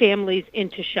of families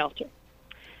into shelter.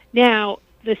 Now,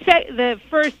 the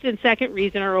first and second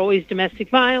reason are always domestic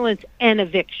violence and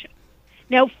eviction.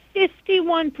 Now,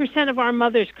 51% of our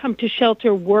mothers come to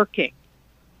shelter working,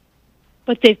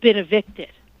 but they've been evicted.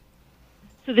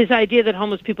 So this idea that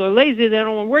homeless people are lazy, they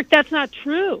don't want to work, that's not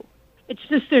true. It's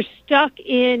just they're stuck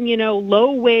in,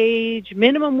 low-wage,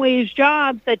 minimum-wage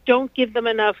jobs that don't give them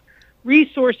enough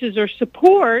resources or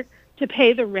support to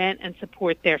pay the rent and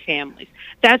support their families.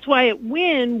 That's why at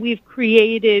WIN we've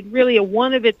created really a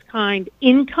one-of-its-kind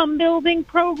income-building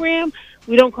program.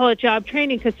 We don't call it job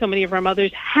training because so many of our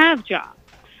mothers have jobs.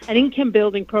 An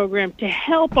income-building program to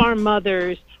help our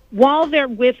mothers, while they're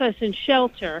with us in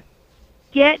shelter,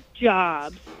 get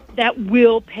jobs that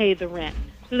will pay the rent,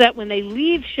 so that when they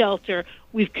leave shelter,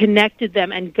 we've connected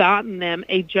them and gotten them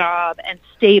a job and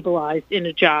stabilized in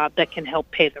a job that can help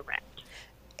pay the rent.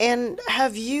 And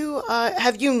have you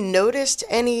noticed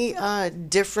any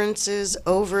differences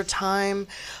over time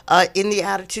in the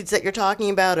attitudes that you're talking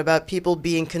about people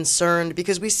being concerned?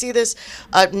 Because we see this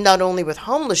not only with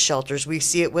homeless shelters, we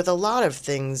see it with a lot of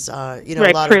things. Right,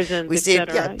 a lot prisons, we see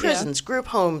it, prisons, group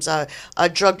homes,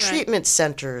 drug treatment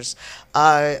centers,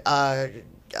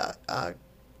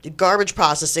 garbage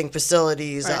processing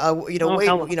facilities,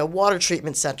 right. Water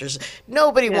treatment centers.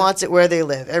 Nobody wants it where they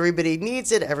live. Everybody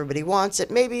needs it. Everybody wants it.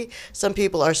 Maybe some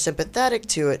people are sympathetic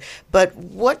to it. But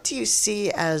what do you see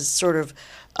as sort of,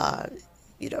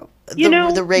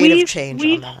 the rate of change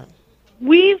on that?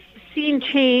 We've seen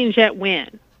change at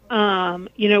WIN.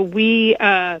 We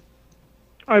are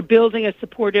building a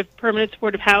permanent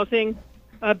supportive housing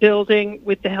building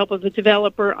with the help of the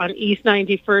developer on East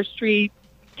 91st Street.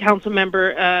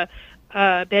 Councilmember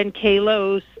Ben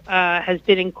Kalos has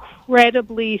been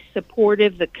incredibly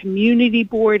supportive. The community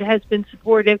board has been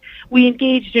supportive. We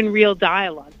engaged in real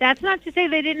dialogue. That's not to say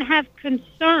they didn't have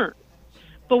concerns,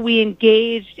 but we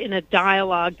engaged in a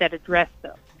dialogue that addressed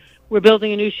those. We're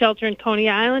building a new shelter in Coney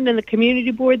Island, and the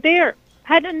community board there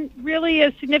had really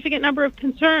a significant number of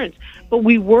concerns, but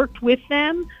we worked with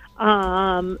them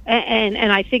and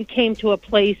I think came to a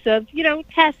place of,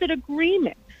 tacit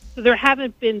agreement. So there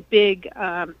haven't been big,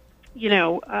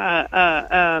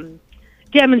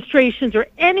 demonstrations or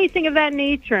anything of that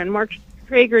nature. And Mark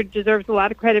Traeger deserves a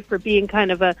lot of credit for being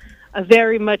kind of a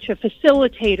very much a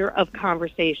facilitator of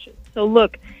conversation. So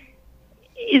look,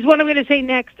 is what I'm going to say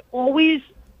next always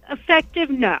effective?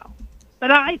 No.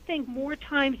 But I think more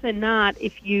times than not,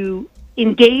 if you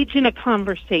engage in a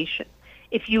conversation,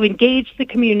 if you engage the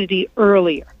community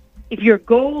earlier, if your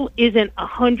goal isn't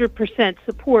 100%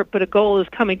 support, but a goal is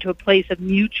coming to a place of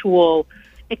mutual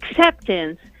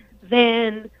acceptance,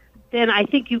 then I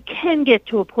think you can get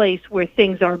to a place where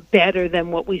things are better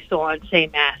than what we saw in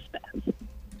St. Aspect.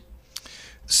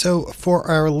 So for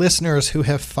our listeners who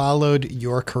have followed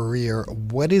your career,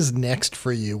 what is next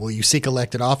for you? Will you seek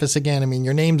elected office again? I mean,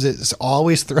 your name is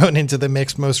always thrown into the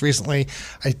mix. Most recently,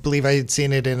 I believe I had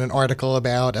seen it in an article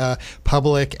about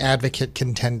public advocate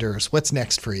contenders. What's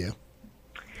next for you?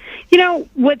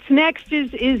 What's next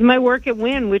is my work at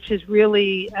WIN, which is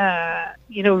really,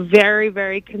 very,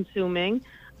 very consuming.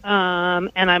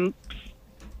 And I'm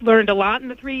learned a lot in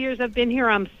the 3 years I've been here.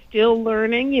 I'm still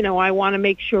learning. I want to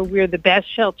make sure we're the best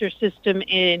shelter system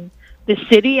in the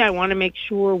city. I want to make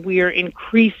sure we're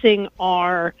increasing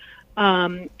our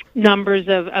numbers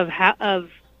of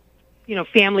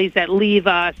families that leave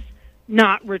us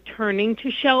not returning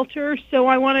to shelter. So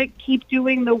I want to keep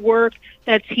doing the work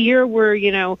that's here. We're,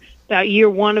 about year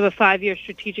one of a 5-year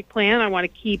strategic plan. I want to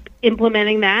keep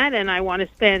implementing that, and I want to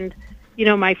spend,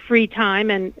 my free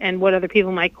time and what other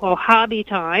people might call hobby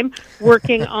time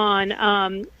working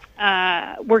on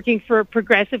working for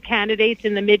progressive candidates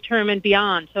in the midterm and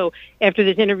beyond. So after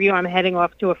this interview, I'm heading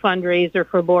off to a fundraiser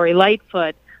for Lori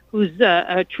Lightfoot, who's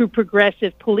a true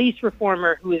progressive police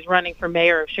reformer who is running for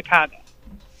mayor of Chicago.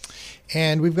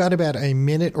 And we've got about a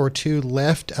minute or two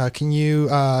left. Can you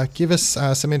give us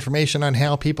some information on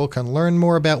how people can learn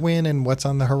more about WIN and what's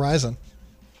on the horizon?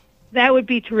 That would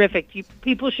be terrific.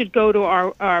 People should go to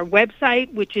our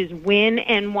website, which is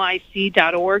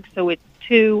winnyc.org. So it's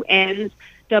 2 N's,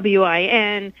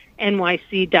 WIN,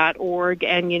 NYC.org.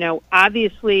 And,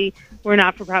 obviously, we're a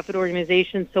not-for-profit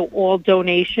organization, so all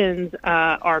donations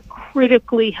are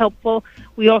critically helpful.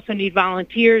 We also need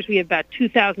volunteers. We have about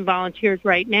 2,000 volunteers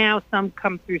right now. Some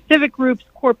come through civic groups,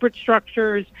 corporate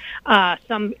structures,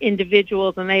 some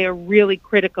individuals, and they are really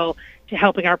critical to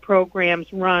helping our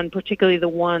programs run, particularly the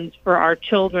ones for our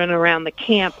children around the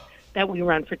camp that we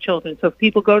run for children. So if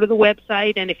people go to the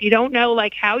website, and if you don't know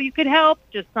how you could help,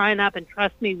 just sign up, and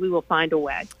trust me, we will find a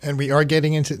way. And we are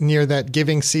getting into near that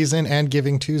Giving season and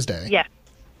Giving Tuesday. Yes.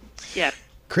 Yes.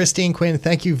 Christine Quinn,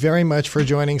 thank you very much for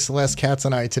joining Celeste Katz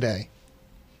and I today.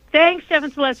 Thanks, Jeff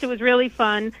and Celeste. It was really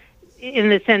fun in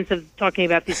the sense of talking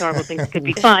about these horrible things. It could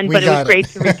be fun, but it was great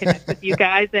to reconnect with you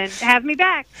guys and have me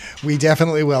back. We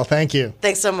definitely will. Thank you.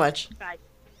 Thanks so much. Bye.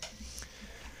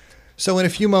 So in a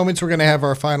few moments, we're going to have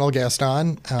our final guest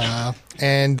on.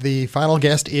 And the final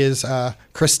guest is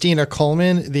Christina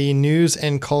Coleman, the News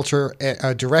and Culture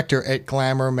Director at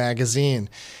Glamour Magazine.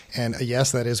 And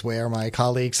yes, that is where my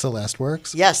colleague Celeste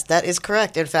works. Yes, that is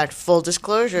correct. In fact, full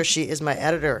disclosure, she is my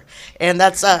editor. And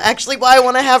that's actually why I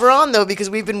want to have her on, though, because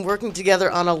we've been working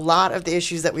together on a lot of the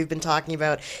issues that we've been talking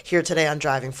about here today on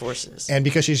Driving Forces. And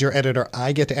because she's your editor,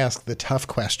 I get to ask the tough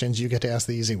questions. You get to ask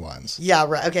the easy ones. Yeah,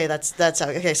 right. Okay, that's how.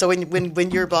 Okay, so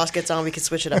when your boss gets on, we can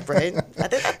switch it up, right? I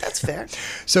think that's fair.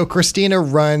 So Christina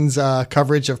runs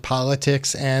coverage of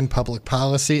politics and public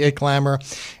policy at Glamour,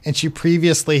 and she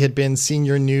previously had been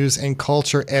senior news and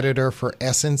culture editor for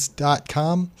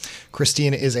Essence.com.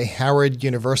 Christina is a Howard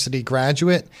University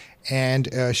graduate, and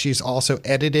she's also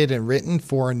edited and written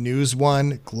for News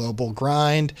One, Global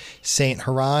Grind, St.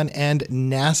 Huron, and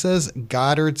NASA's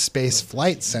Goddard Space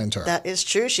Flight Center. That is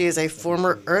true. She is a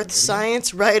former Earth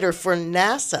science writer for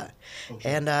NASA.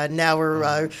 And now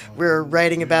we're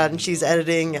writing about, and she's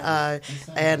editing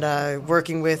and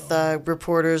working with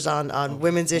reporters on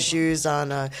women's issues,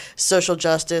 on social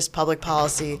justice, public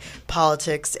policy,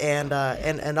 politics, and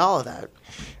all of that.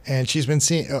 And she's been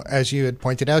seeing, as you had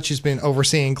pointed out, she's been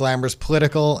overseeing Glamour's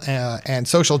political and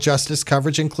social justice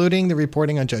coverage, including the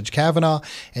reporting on Judge Kavanaugh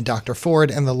and Dr.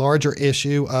 Ford, and the larger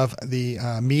issue of the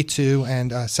Me Too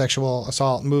and sexual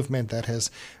assault movement that has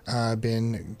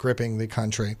been gripping the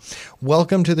country.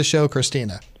 Welcome to the show,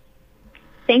 Christina.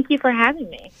 Thank you for having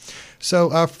me.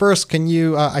 So first, can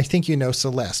you, I think you know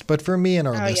Celeste, but for me and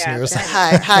our listeners.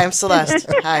 Yeah. Hi, I'm Celeste.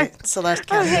 Hi, Celeste.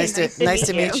 Nice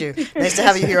to meet you. Nice to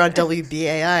have you here on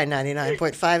WBAI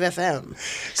 99.5 FM.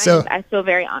 So I feel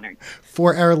very honored.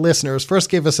 For our listeners,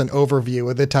 first give us an overview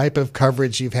of the type of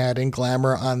coverage you've had in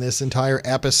Glamour on this entire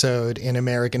episode in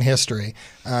American history.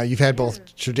 You've had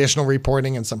both traditional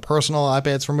reporting and some personal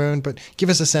op-eds from Moon, but give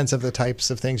us a sense of the types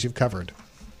of things you've covered.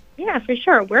 Yeah, for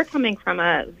sure. We're coming from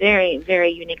a very, very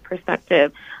unique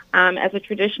perspective. As a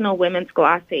traditional women's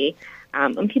glossy,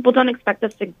 and people don't expect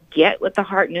us to get with the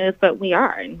hard news, but we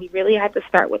are. And we really had to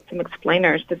start with some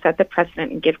explainers to set the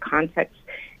precedent and give context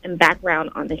and background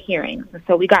on the hearings. And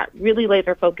so we got really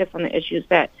laser focused on the issues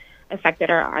that affected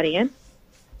our audience,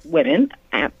 women,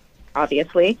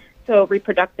 obviously. So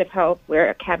reproductive health,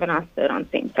 where Kavanaugh stood on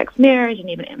same-sex marriage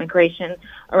and even immigration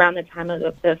around the time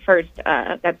of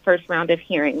that first round of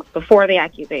hearings before the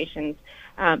accusations.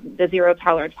 The zero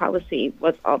tolerance policy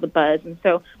was all the buzz. And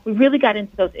so we really got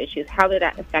into those issues. How did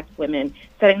that affect women,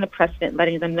 setting the precedent,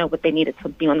 letting them know what they needed to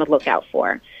be on the lookout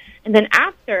for. And then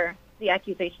after the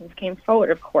accusations came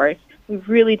forward, of course, we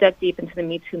really dug deep into the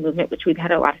Me Too movement, which we've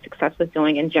had a lot of success with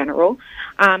doing in general.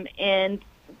 And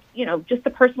just the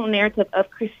personal narrative of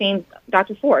Christine,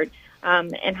 Dr. Ford,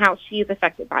 and how she's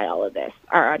affected by all of this.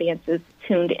 Our audience is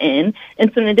tuned in.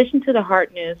 And so in addition to the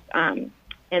hard news and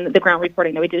the ground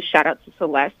reporting that we do, shout out to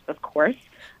Celeste, of course,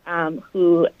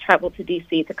 who traveled to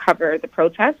D.C. to cover the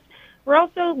protest. We're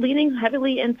also leaning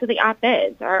heavily into the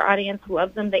op-eds. Our audience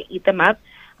loves them. They eat them up.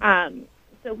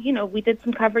 So, we did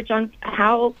some coverage on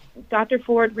how Dr.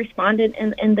 Ford responded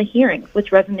in the hearings, which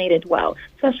resonated well,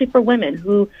 especially for women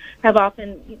who have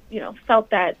often, felt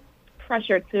that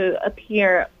pressure to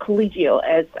appear collegial,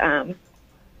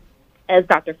 as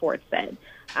Dr. Ford said.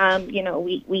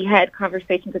 We had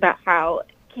conversations about how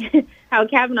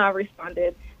Kavanaugh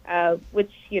responded,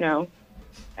 which, I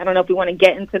don't know if we want to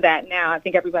get into that now. I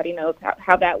think everybody knows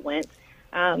how that went,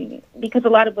 because a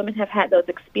lot of women have had those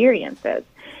experiences.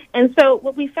 And so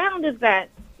what we found is that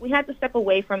we had to step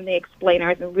away from the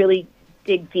explainers and really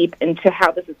dig deep into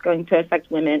how this is going to affect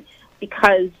women,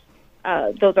 because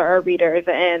those are our readers,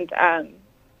 and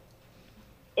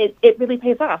it really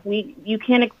pays off. You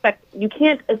can't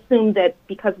assume that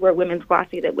because we're women's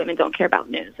glossy that women don't care about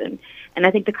news, and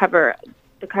I think the coverage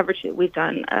that we've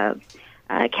done of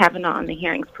Kavanaugh and the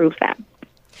hearings proves that.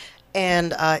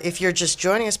 And if you're just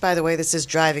joining us, by the way, this is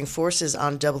Driving Forces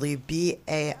on WBAI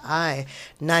 99.5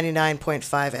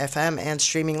 FM and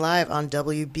streaming live on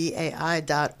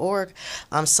WBAI.org.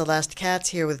 I'm Celeste Katz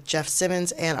here with Jeff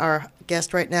Simmons, and our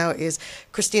guest right now is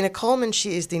Christina Coleman.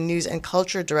 She is the News and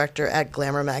Culture Director at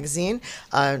Glamour Magazine.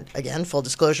 Again, full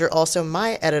disclosure, also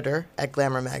my editor at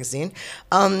Glamour Magazine.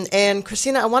 And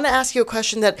Christina, I want to ask you a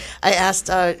question that I asked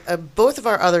both of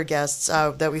our other guests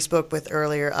that we spoke with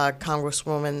earlier,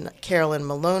 Congresswoman Carolyn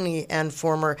Maloney and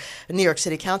former New York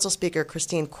City Council Speaker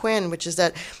Christine Quinn, which is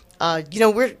that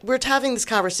we're having this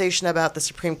conversation about the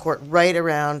Supreme Court right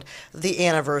around the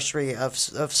anniversary of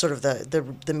sort of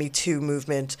the Me Too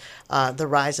movement, the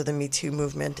rise of the Me Too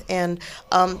movement, and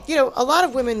a lot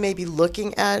of women may be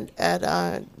looking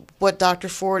at what Dr.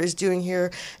 Ford is doing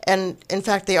here, and in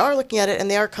fact they are looking at it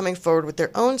and they are coming forward with their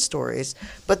own stories.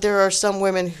 But there are some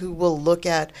women who will look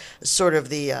at sort of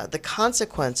the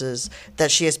consequences that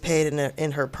she has paid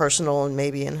in her personal and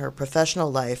maybe in her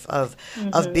professional life of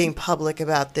being public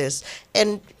about this.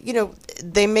 And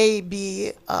they may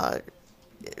be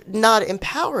not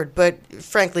empowered, but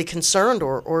frankly concerned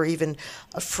or even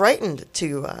frightened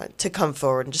to come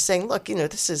forward and just saying, look,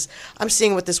 I'm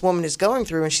seeing what this woman is going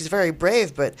through, and she's very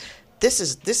brave, but this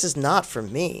is not for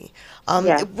me.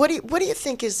 What do you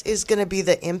think is going to be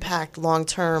the impact long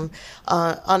term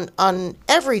on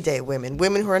everyday women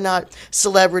who are not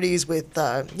celebrities with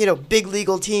big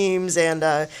legal teams and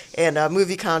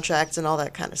movie contracts and all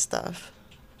that kind of stuff?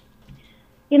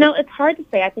 It's hard to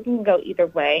say. I think it can go either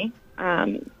way.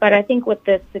 But I think what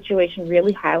this situation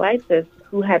really highlights is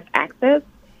who has access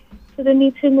to the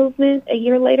Me Too movement a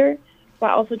year later,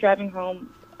 while also driving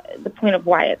home the point of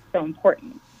why it's so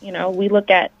important. We look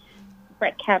at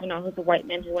Brett Kavanaugh, who's a white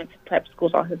man who went to prep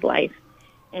schools all his life.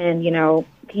 And,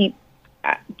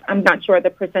 I'm not sure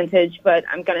the percentage, but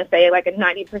I'm going to say like a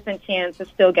 90% chance of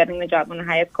still getting the job on the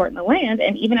highest court in the land.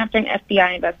 And even after an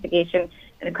FBI investigation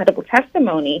and a credible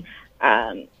testimony,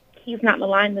 he's not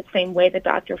maligned the same way that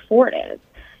Dr. Ford is.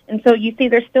 And so you see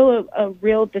there's still a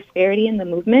real disparity in the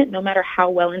movement, no matter how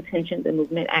well-intentioned the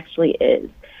movement actually is.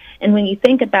 And when you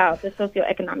think about the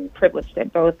socioeconomic privilege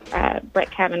that both Brett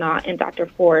Kavanaugh and Dr.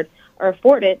 Ford are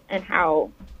afforded, and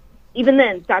how even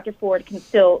then Dr. Ford can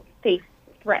still face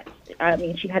threats. I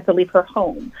mean, she had to leave her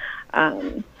home.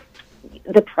 The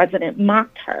president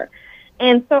mocked her.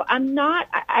 And so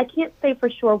I can't say for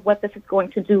sure what this is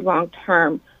going to do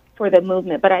long-term for the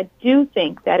movement, but I do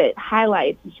think that it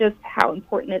highlights just how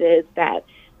important it is that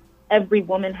every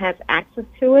woman has access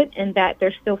to it, and that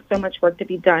there's still so much work to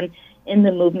be done in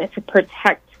the movement to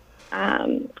protect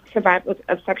survivors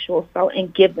of sexual assault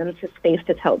and give them the space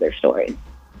to tell their stories.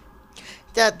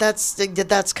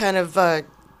 That's kind of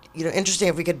interesting.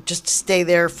 If we could just stay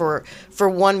there for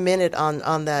 1 minute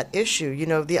on that issue.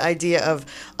 The idea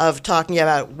of talking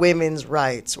about women's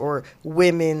rights or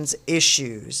women's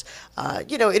issues.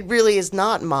 It really is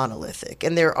not monolithic,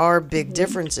 and there are big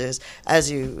differences,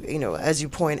 as you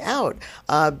point out,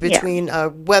 between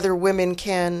whether women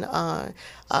can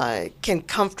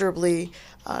comfortably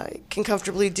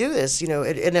do this,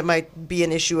 and it might be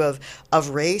an issue of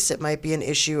race. It might be an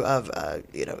issue of,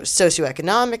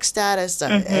 socioeconomic status,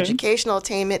 educational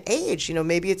attainment, age.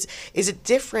 Maybe is it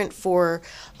different for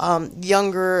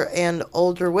younger and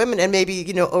older women, and maybe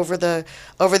over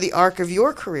the arc of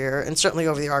your career, and certainly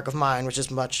over the arc of mine, which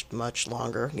is much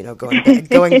longer.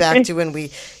 Going back to when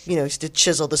we used to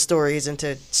chisel the stories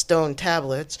into stone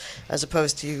tablets as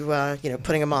opposed to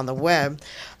putting them on the web.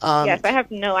 Yes, I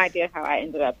have no idea how I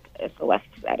ended up as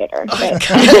Celeste's editor.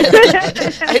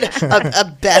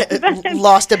 A bet,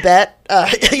 lost a bet.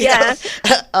 Yeah,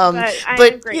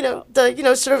 but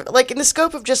sort of like in the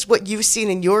scope of just what you've seen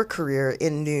in your career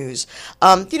in news,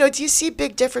 do you see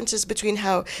big differences between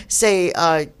how, say,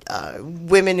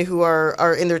 women who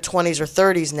are in their 20s or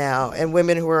 30s now and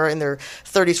women who are in their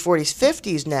 30s, 40s,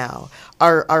 50s now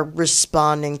are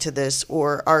responding to this,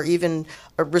 or are even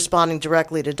responding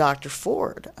directly to Dr.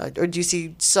 Ford? Or do you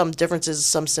see some differences,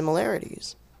 some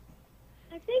similarities?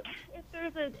 I think if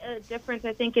there's a difference,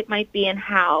 I think it might be in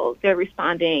how they're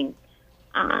responding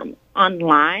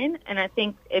online. And I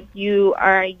think if you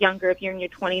are younger, if you're in your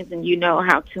 20s and you know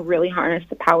how to really harness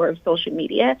the power of social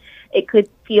media, it could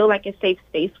feel like a safe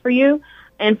space for you.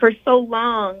 And for so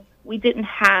long, we didn't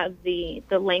have the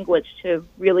language to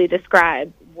really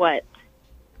describe what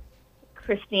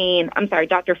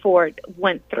Dr. Ford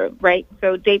went through, right?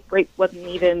 So date rape wasn't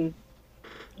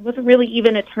really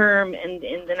even a term in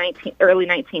the early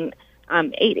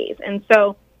 1980s. And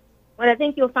so what I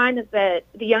think you'll find is that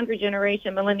the younger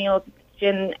generation, millennials,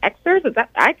 Gen Xers,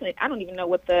 I don't even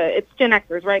know it's Gen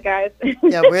Xers, right, guys?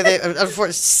 Yeah, where they,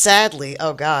 sadly,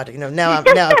 oh God, now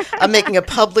I'm making a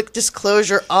public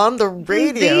disclosure on the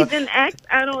radio. Gen X,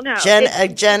 I don't know.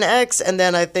 Gen X, and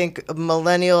then I think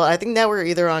millennial. I think now we're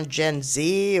either on Gen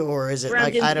Z or is it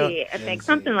like Gen Z, I think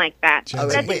something like that.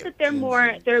 But I think that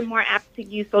they're more apt to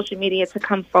use social media to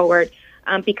come forward.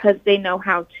 Because they know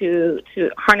how to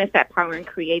harness that power and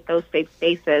create those safe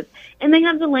spaces, and they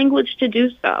have the language to do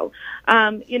so.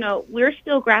 We're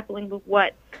still grappling with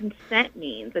what consent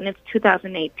means, and it's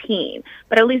 2018.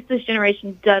 But at least this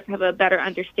generation does have a better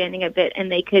understanding of it, and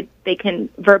they can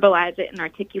verbalize it and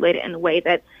articulate it in a way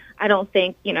that I don't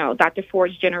think Dr.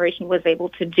 Ford's generation was able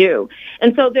to do.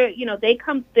 And so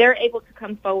they're able to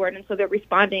come forward, and so they're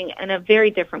responding in a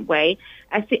very different way.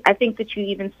 I think that you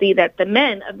even see that the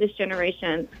men of this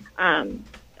generation,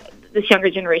 this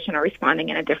younger generation, are responding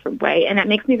in a different way, and that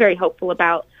makes me very hopeful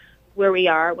about where we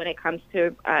are when it comes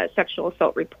to sexual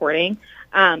assault reporting.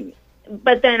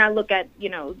 But then I look at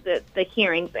the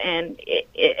hearings, and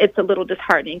it's a little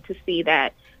disheartening to see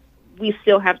that we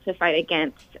still have to fight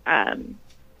against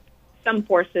some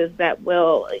forces that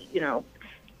will,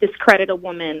 discredit a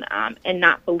woman and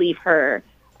not believe her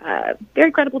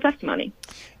very credible testimony.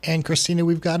 And Christina,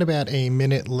 we've got about a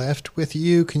minute left with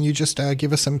you. Can you just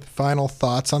give us some final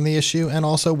thoughts on the issue, and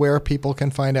also where people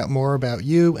can find out more about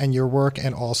you and your work,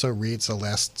 and also read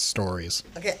Celeste's stories?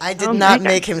 Okay, I did not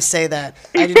make him say that.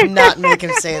 I did not make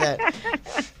him say that.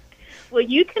 Well,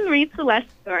 you can read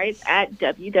Celeste's stories at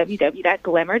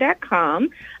www.glamour.com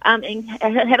and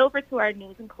head over to our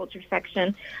news and culture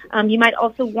section. You might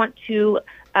also want to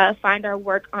find our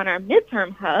work on our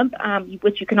midterm hub,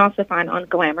 which you can also find on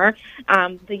Glamour.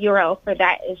 The URL for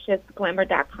that is just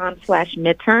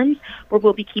glamour.com/midterms, where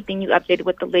we'll be keeping you updated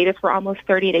with the latest. We're almost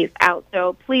 30 days out,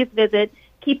 so please visit.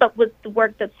 Keep up with the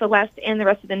work that Celeste and the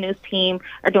rest of the news team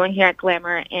are doing here at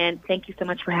Glamour, and thank you so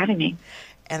much for having me.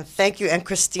 And thank you. And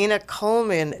Christina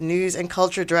Coleman, News and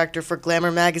Culture Director for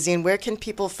Glamour Magazine. Where can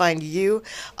people find you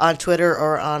on Twitter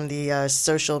or on the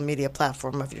social media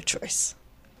platform of your choice?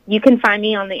 You can find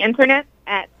me on the internet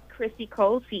at Chrissy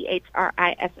Cole,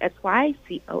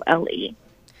 ChrissysYCole.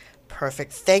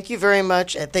 Perfect. Thank you very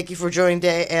much. And thank you for joining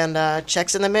today. And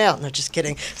checks in the mail. No, just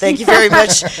kidding. Thank you very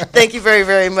much. Thank you very,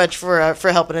 very much for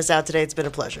helping us out today. It's been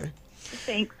a pleasure.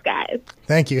 Thanks, guys.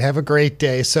 Thank you. Have a great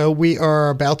day. So we are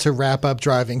about to wrap up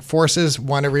Driving Forces.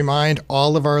 Want to remind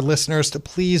all of our listeners to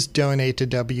please donate to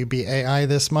WBAI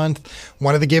this month.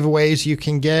 One of the giveaways you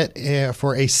can get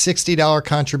for a $60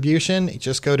 contribution,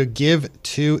 just go to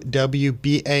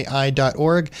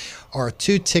give2wbai.org, are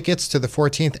 2 tickets to the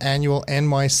 14th Annual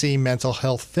NYC Mental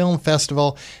Health Film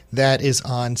Festival. That is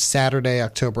on Saturday,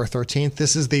 October 13th.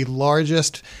 This is the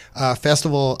largest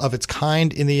festival of its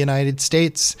kind in the United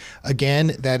States.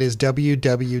 Again, that is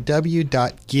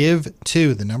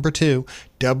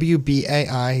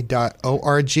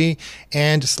www.give2wbai.org.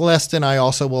 And Celeste and I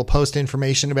also will post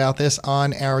information about this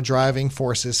on our Driving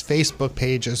Forces Facebook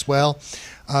page as well.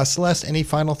 Celeste, any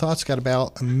final thoughts? Got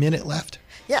about a minute left.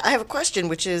 Yeah, I have a question,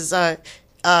 which is I'm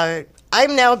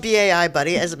now a BAI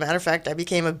buddy. As a matter of fact, I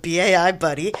became a BAI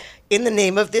buddy in the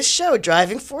name of this show,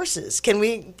 Driving Forces. Can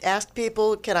we ask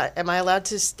people, am I allowed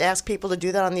to ask people to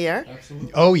do that on the air?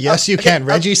 Absolutely. Oh, yes, you can.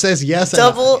 Reggie says yes.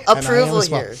 Double approval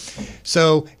here.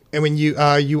 So, and when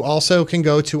you also can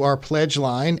go to our pledge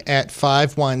line at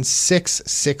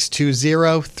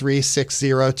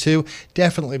 516-620-3602.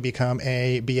 Definitely become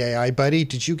a BAI buddy.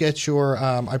 Did you get your,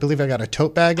 I believe I got a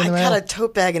tote bag in the mail? I got a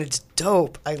tote bag and it's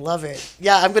dope. I love it.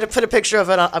 Yeah, I'm going to put a picture of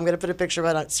it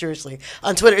on, seriously,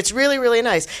 on Twitter. It's really, really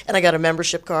nice. And I got a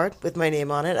membership card with my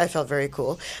name on it. I felt very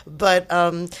cool. But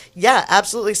yeah,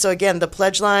 absolutely. So again, the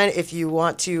pledge line, if you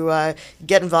want to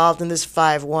get involved in this,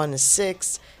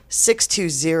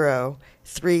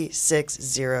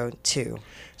 516-620-3602.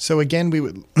 So again, we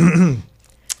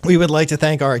would like to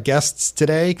thank our guests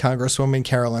today, Congresswoman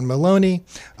Carolyn Maloney,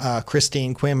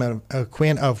 Christine Quinn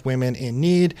of Women in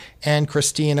Need, and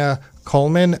Christina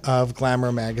Coleman of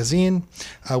Glamour Magazine.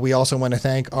 We also want to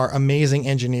thank our amazing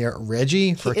engineer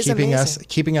Reggie for keeping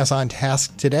us on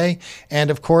task today,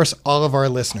 and of course all of our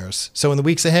listeners. So in the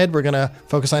weeks ahead, we're going to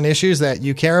focus on issues that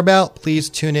you care about. Please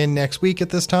tune in next week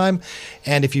at this time,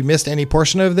 and if you missed any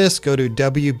portion of this, go to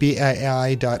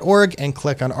wbai.org and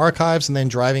click on Archives and then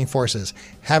Driving Forces.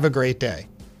 Have a great day.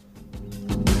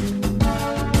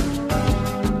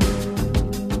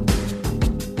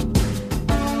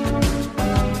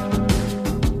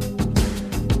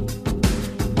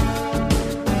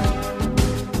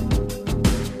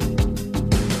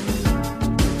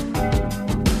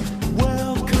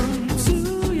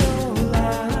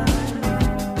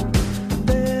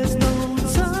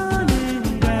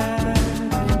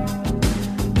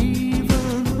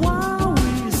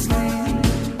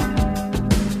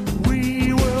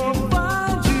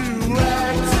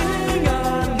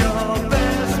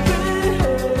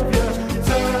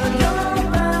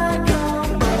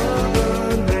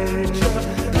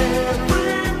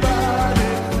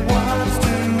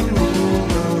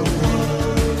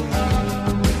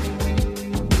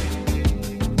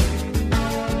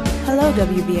 Hello,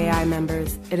 WBAI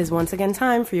members. It is once again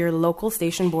time for your local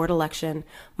station board election.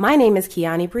 My name is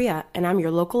Kiani Bria, and I'm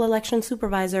your local election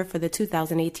supervisor for the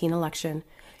 2018 election.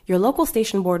 Your local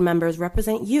station board members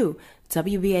represent you,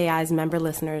 WBAI's member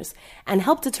listeners, and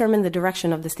help determine the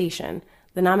direction of the station.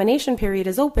 The nomination period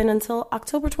is open until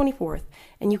October 24th,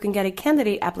 and you can get a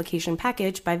candidate application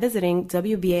package by visiting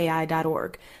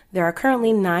WBAI.org. There are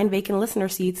currently 9 vacant listener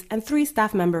seats and 3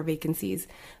 staff member vacancies.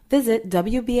 Visit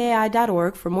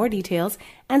WBAI.org for more details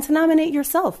and to nominate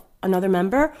yourself, another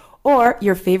member, or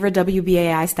your favorite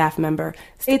WBAI staff member.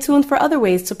 Stay tuned for other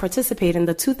ways to participate in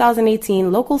the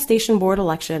 2018 local station board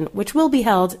election, which will be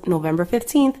held November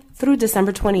 15th through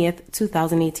December 20th,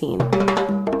 2018.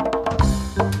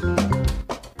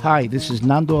 Hi, this is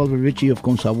Nando Alvarici of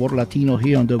Con Sabor Latino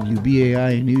here on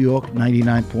WBAI in New York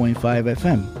 99.5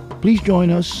 FM. Please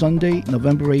join us Sunday,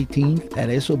 November 18th at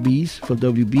SOB's for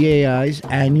WBAI's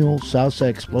annual Salsa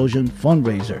Explosion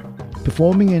fundraiser.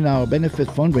 Performing in our benefit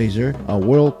fundraiser are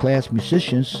world-class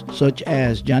musicians such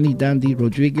as Johnny Dandy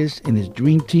Rodriguez and his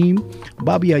Dream Team,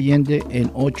 Bobby Allende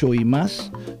and Ocho y Más,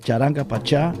 Charanga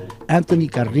Pachá, Anthony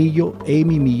Carrillo,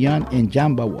 Amy Millan and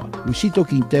Jambawa, Luisito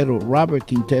Quintero, Robert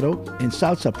Quintero, and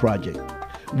Salsa Project.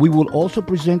 We will also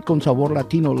present Con Sabor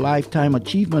Latino Lifetime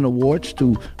Achievement Awards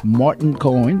to Martin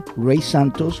Cohen, Ray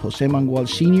Santos, Jose Manuel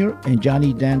Sr., and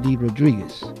Johnny Dandy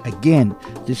Rodriguez. Again,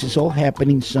 this is all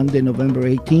happening Sunday, November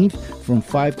 18th from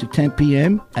 5 to 10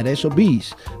 p.m. at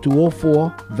SOB's,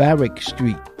 204 Varick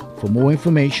Street. For more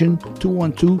information,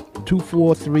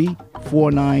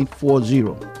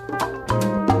 212-243-4940.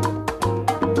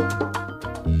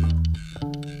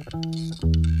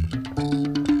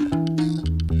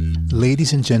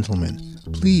 Ladies and gentlemen,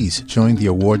 please join the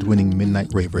award-winning Midnight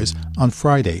Ravers on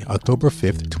Friday, October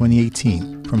 5th,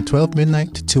 2018, from 12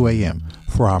 midnight to 2 a.m.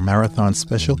 for our marathon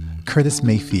special, Curtis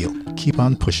Mayfield, Keep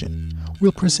On Pushin'.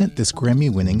 We'll present this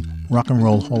Grammy-winning Rock and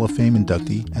Roll Hall of Fame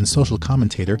inductee and social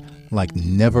commentator like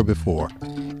never before.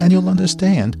 And you'll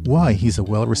understand why he's a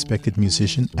well-respected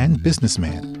musician and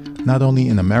businessman, not only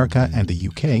in America and the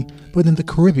UK, but in the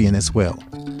Caribbean as well.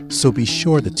 So be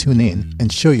sure to tune in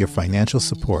and show your financial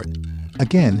support.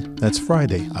 Again, that's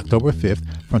Friday, October 5th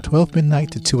from 12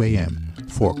 midnight to 2 a.m.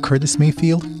 for Curtis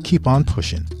Mayfield, Keep On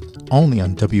Pushin', only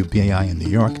on WBAI in New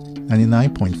York,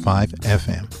 99.5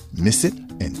 FM. Miss it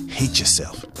and hate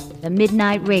yourself. The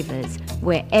Midnight Ravers,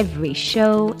 where every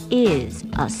show is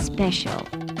a special.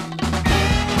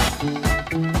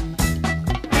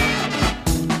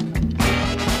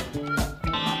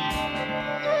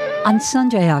 On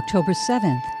Sunday, October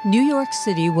 7th, New York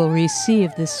City will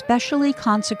receive the specially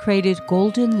consecrated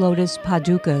Golden Lotus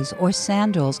Padukas, or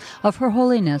sandals, of Her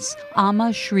Holiness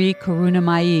Amma Shri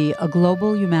Karunamayi, a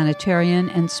global humanitarian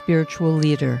and spiritual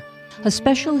leader. A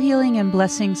special healing and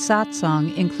blessing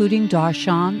satsang, including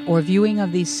darshan or viewing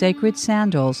of these sacred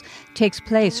sandals, takes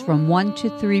place from 1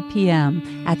 to 3 p.m.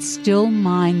 at Still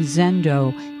Mind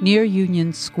Zendo, near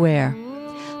Union Square.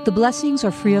 The blessings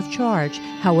are free of charge.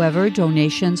 However,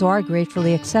 donations are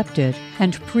gratefully accepted,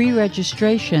 and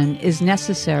pre-registration is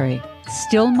necessary.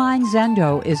 Still Mind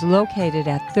Zendo is located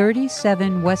at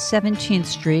 37 West 17th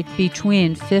Street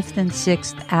between 5th and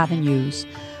 6th Avenues.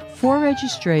 For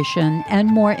registration and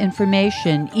more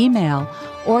information, email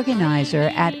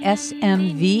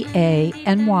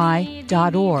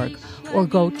organizer@smvany.org or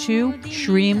go to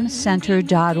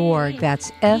shrimcenter.org.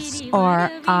 That's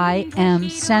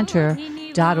SRIM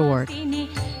Center.org.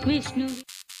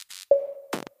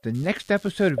 The next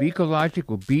episode of Ecologic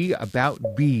will be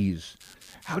about bees.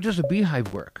 How does a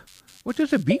beehive work? What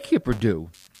does a beekeeper do?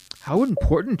 How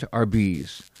important are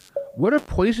bees? What are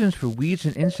poisons for weeds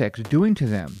and insects doing to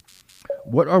them?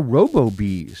 What are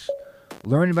robo-bees?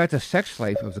 Learn about the sex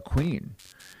life of the queen.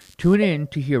 Tune in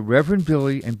to hear Reverend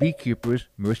Billy and beekeepers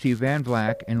Mercy Van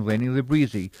Vlack and Lenny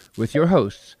Labrizzi with your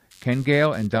hosts, Ken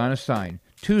Gale and Donna Stein,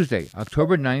 Tuesday,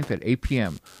 October 9th at 8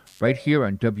 p.m., right here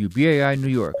on WBAI New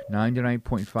York,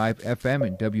 99.5 FM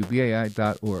and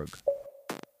WBAI.org.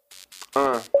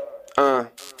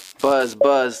 Buzz,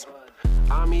 buzz.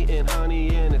 I'm eating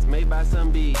honey and it's made by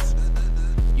some bees.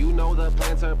 You know the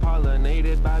plants are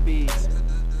pollinated by bees.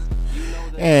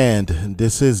 And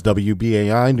this is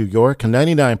WBAI New York,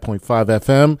 99.5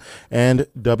 FM and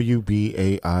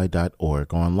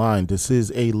WBAI.org online. This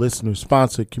is a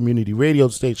listener-sponsored community radio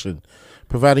station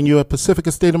providing you a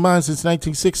Pacifica state of mind since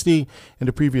 1960. And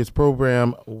the previous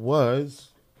program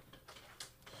was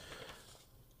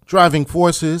Driving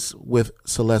Forces with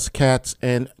Celeste Katz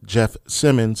and Jeff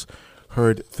Simmons,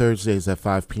 heard Thursdays at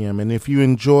 5 p.m. And if you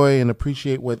enjoy and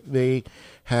appreciate what they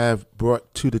have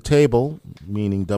brought to the table, meaning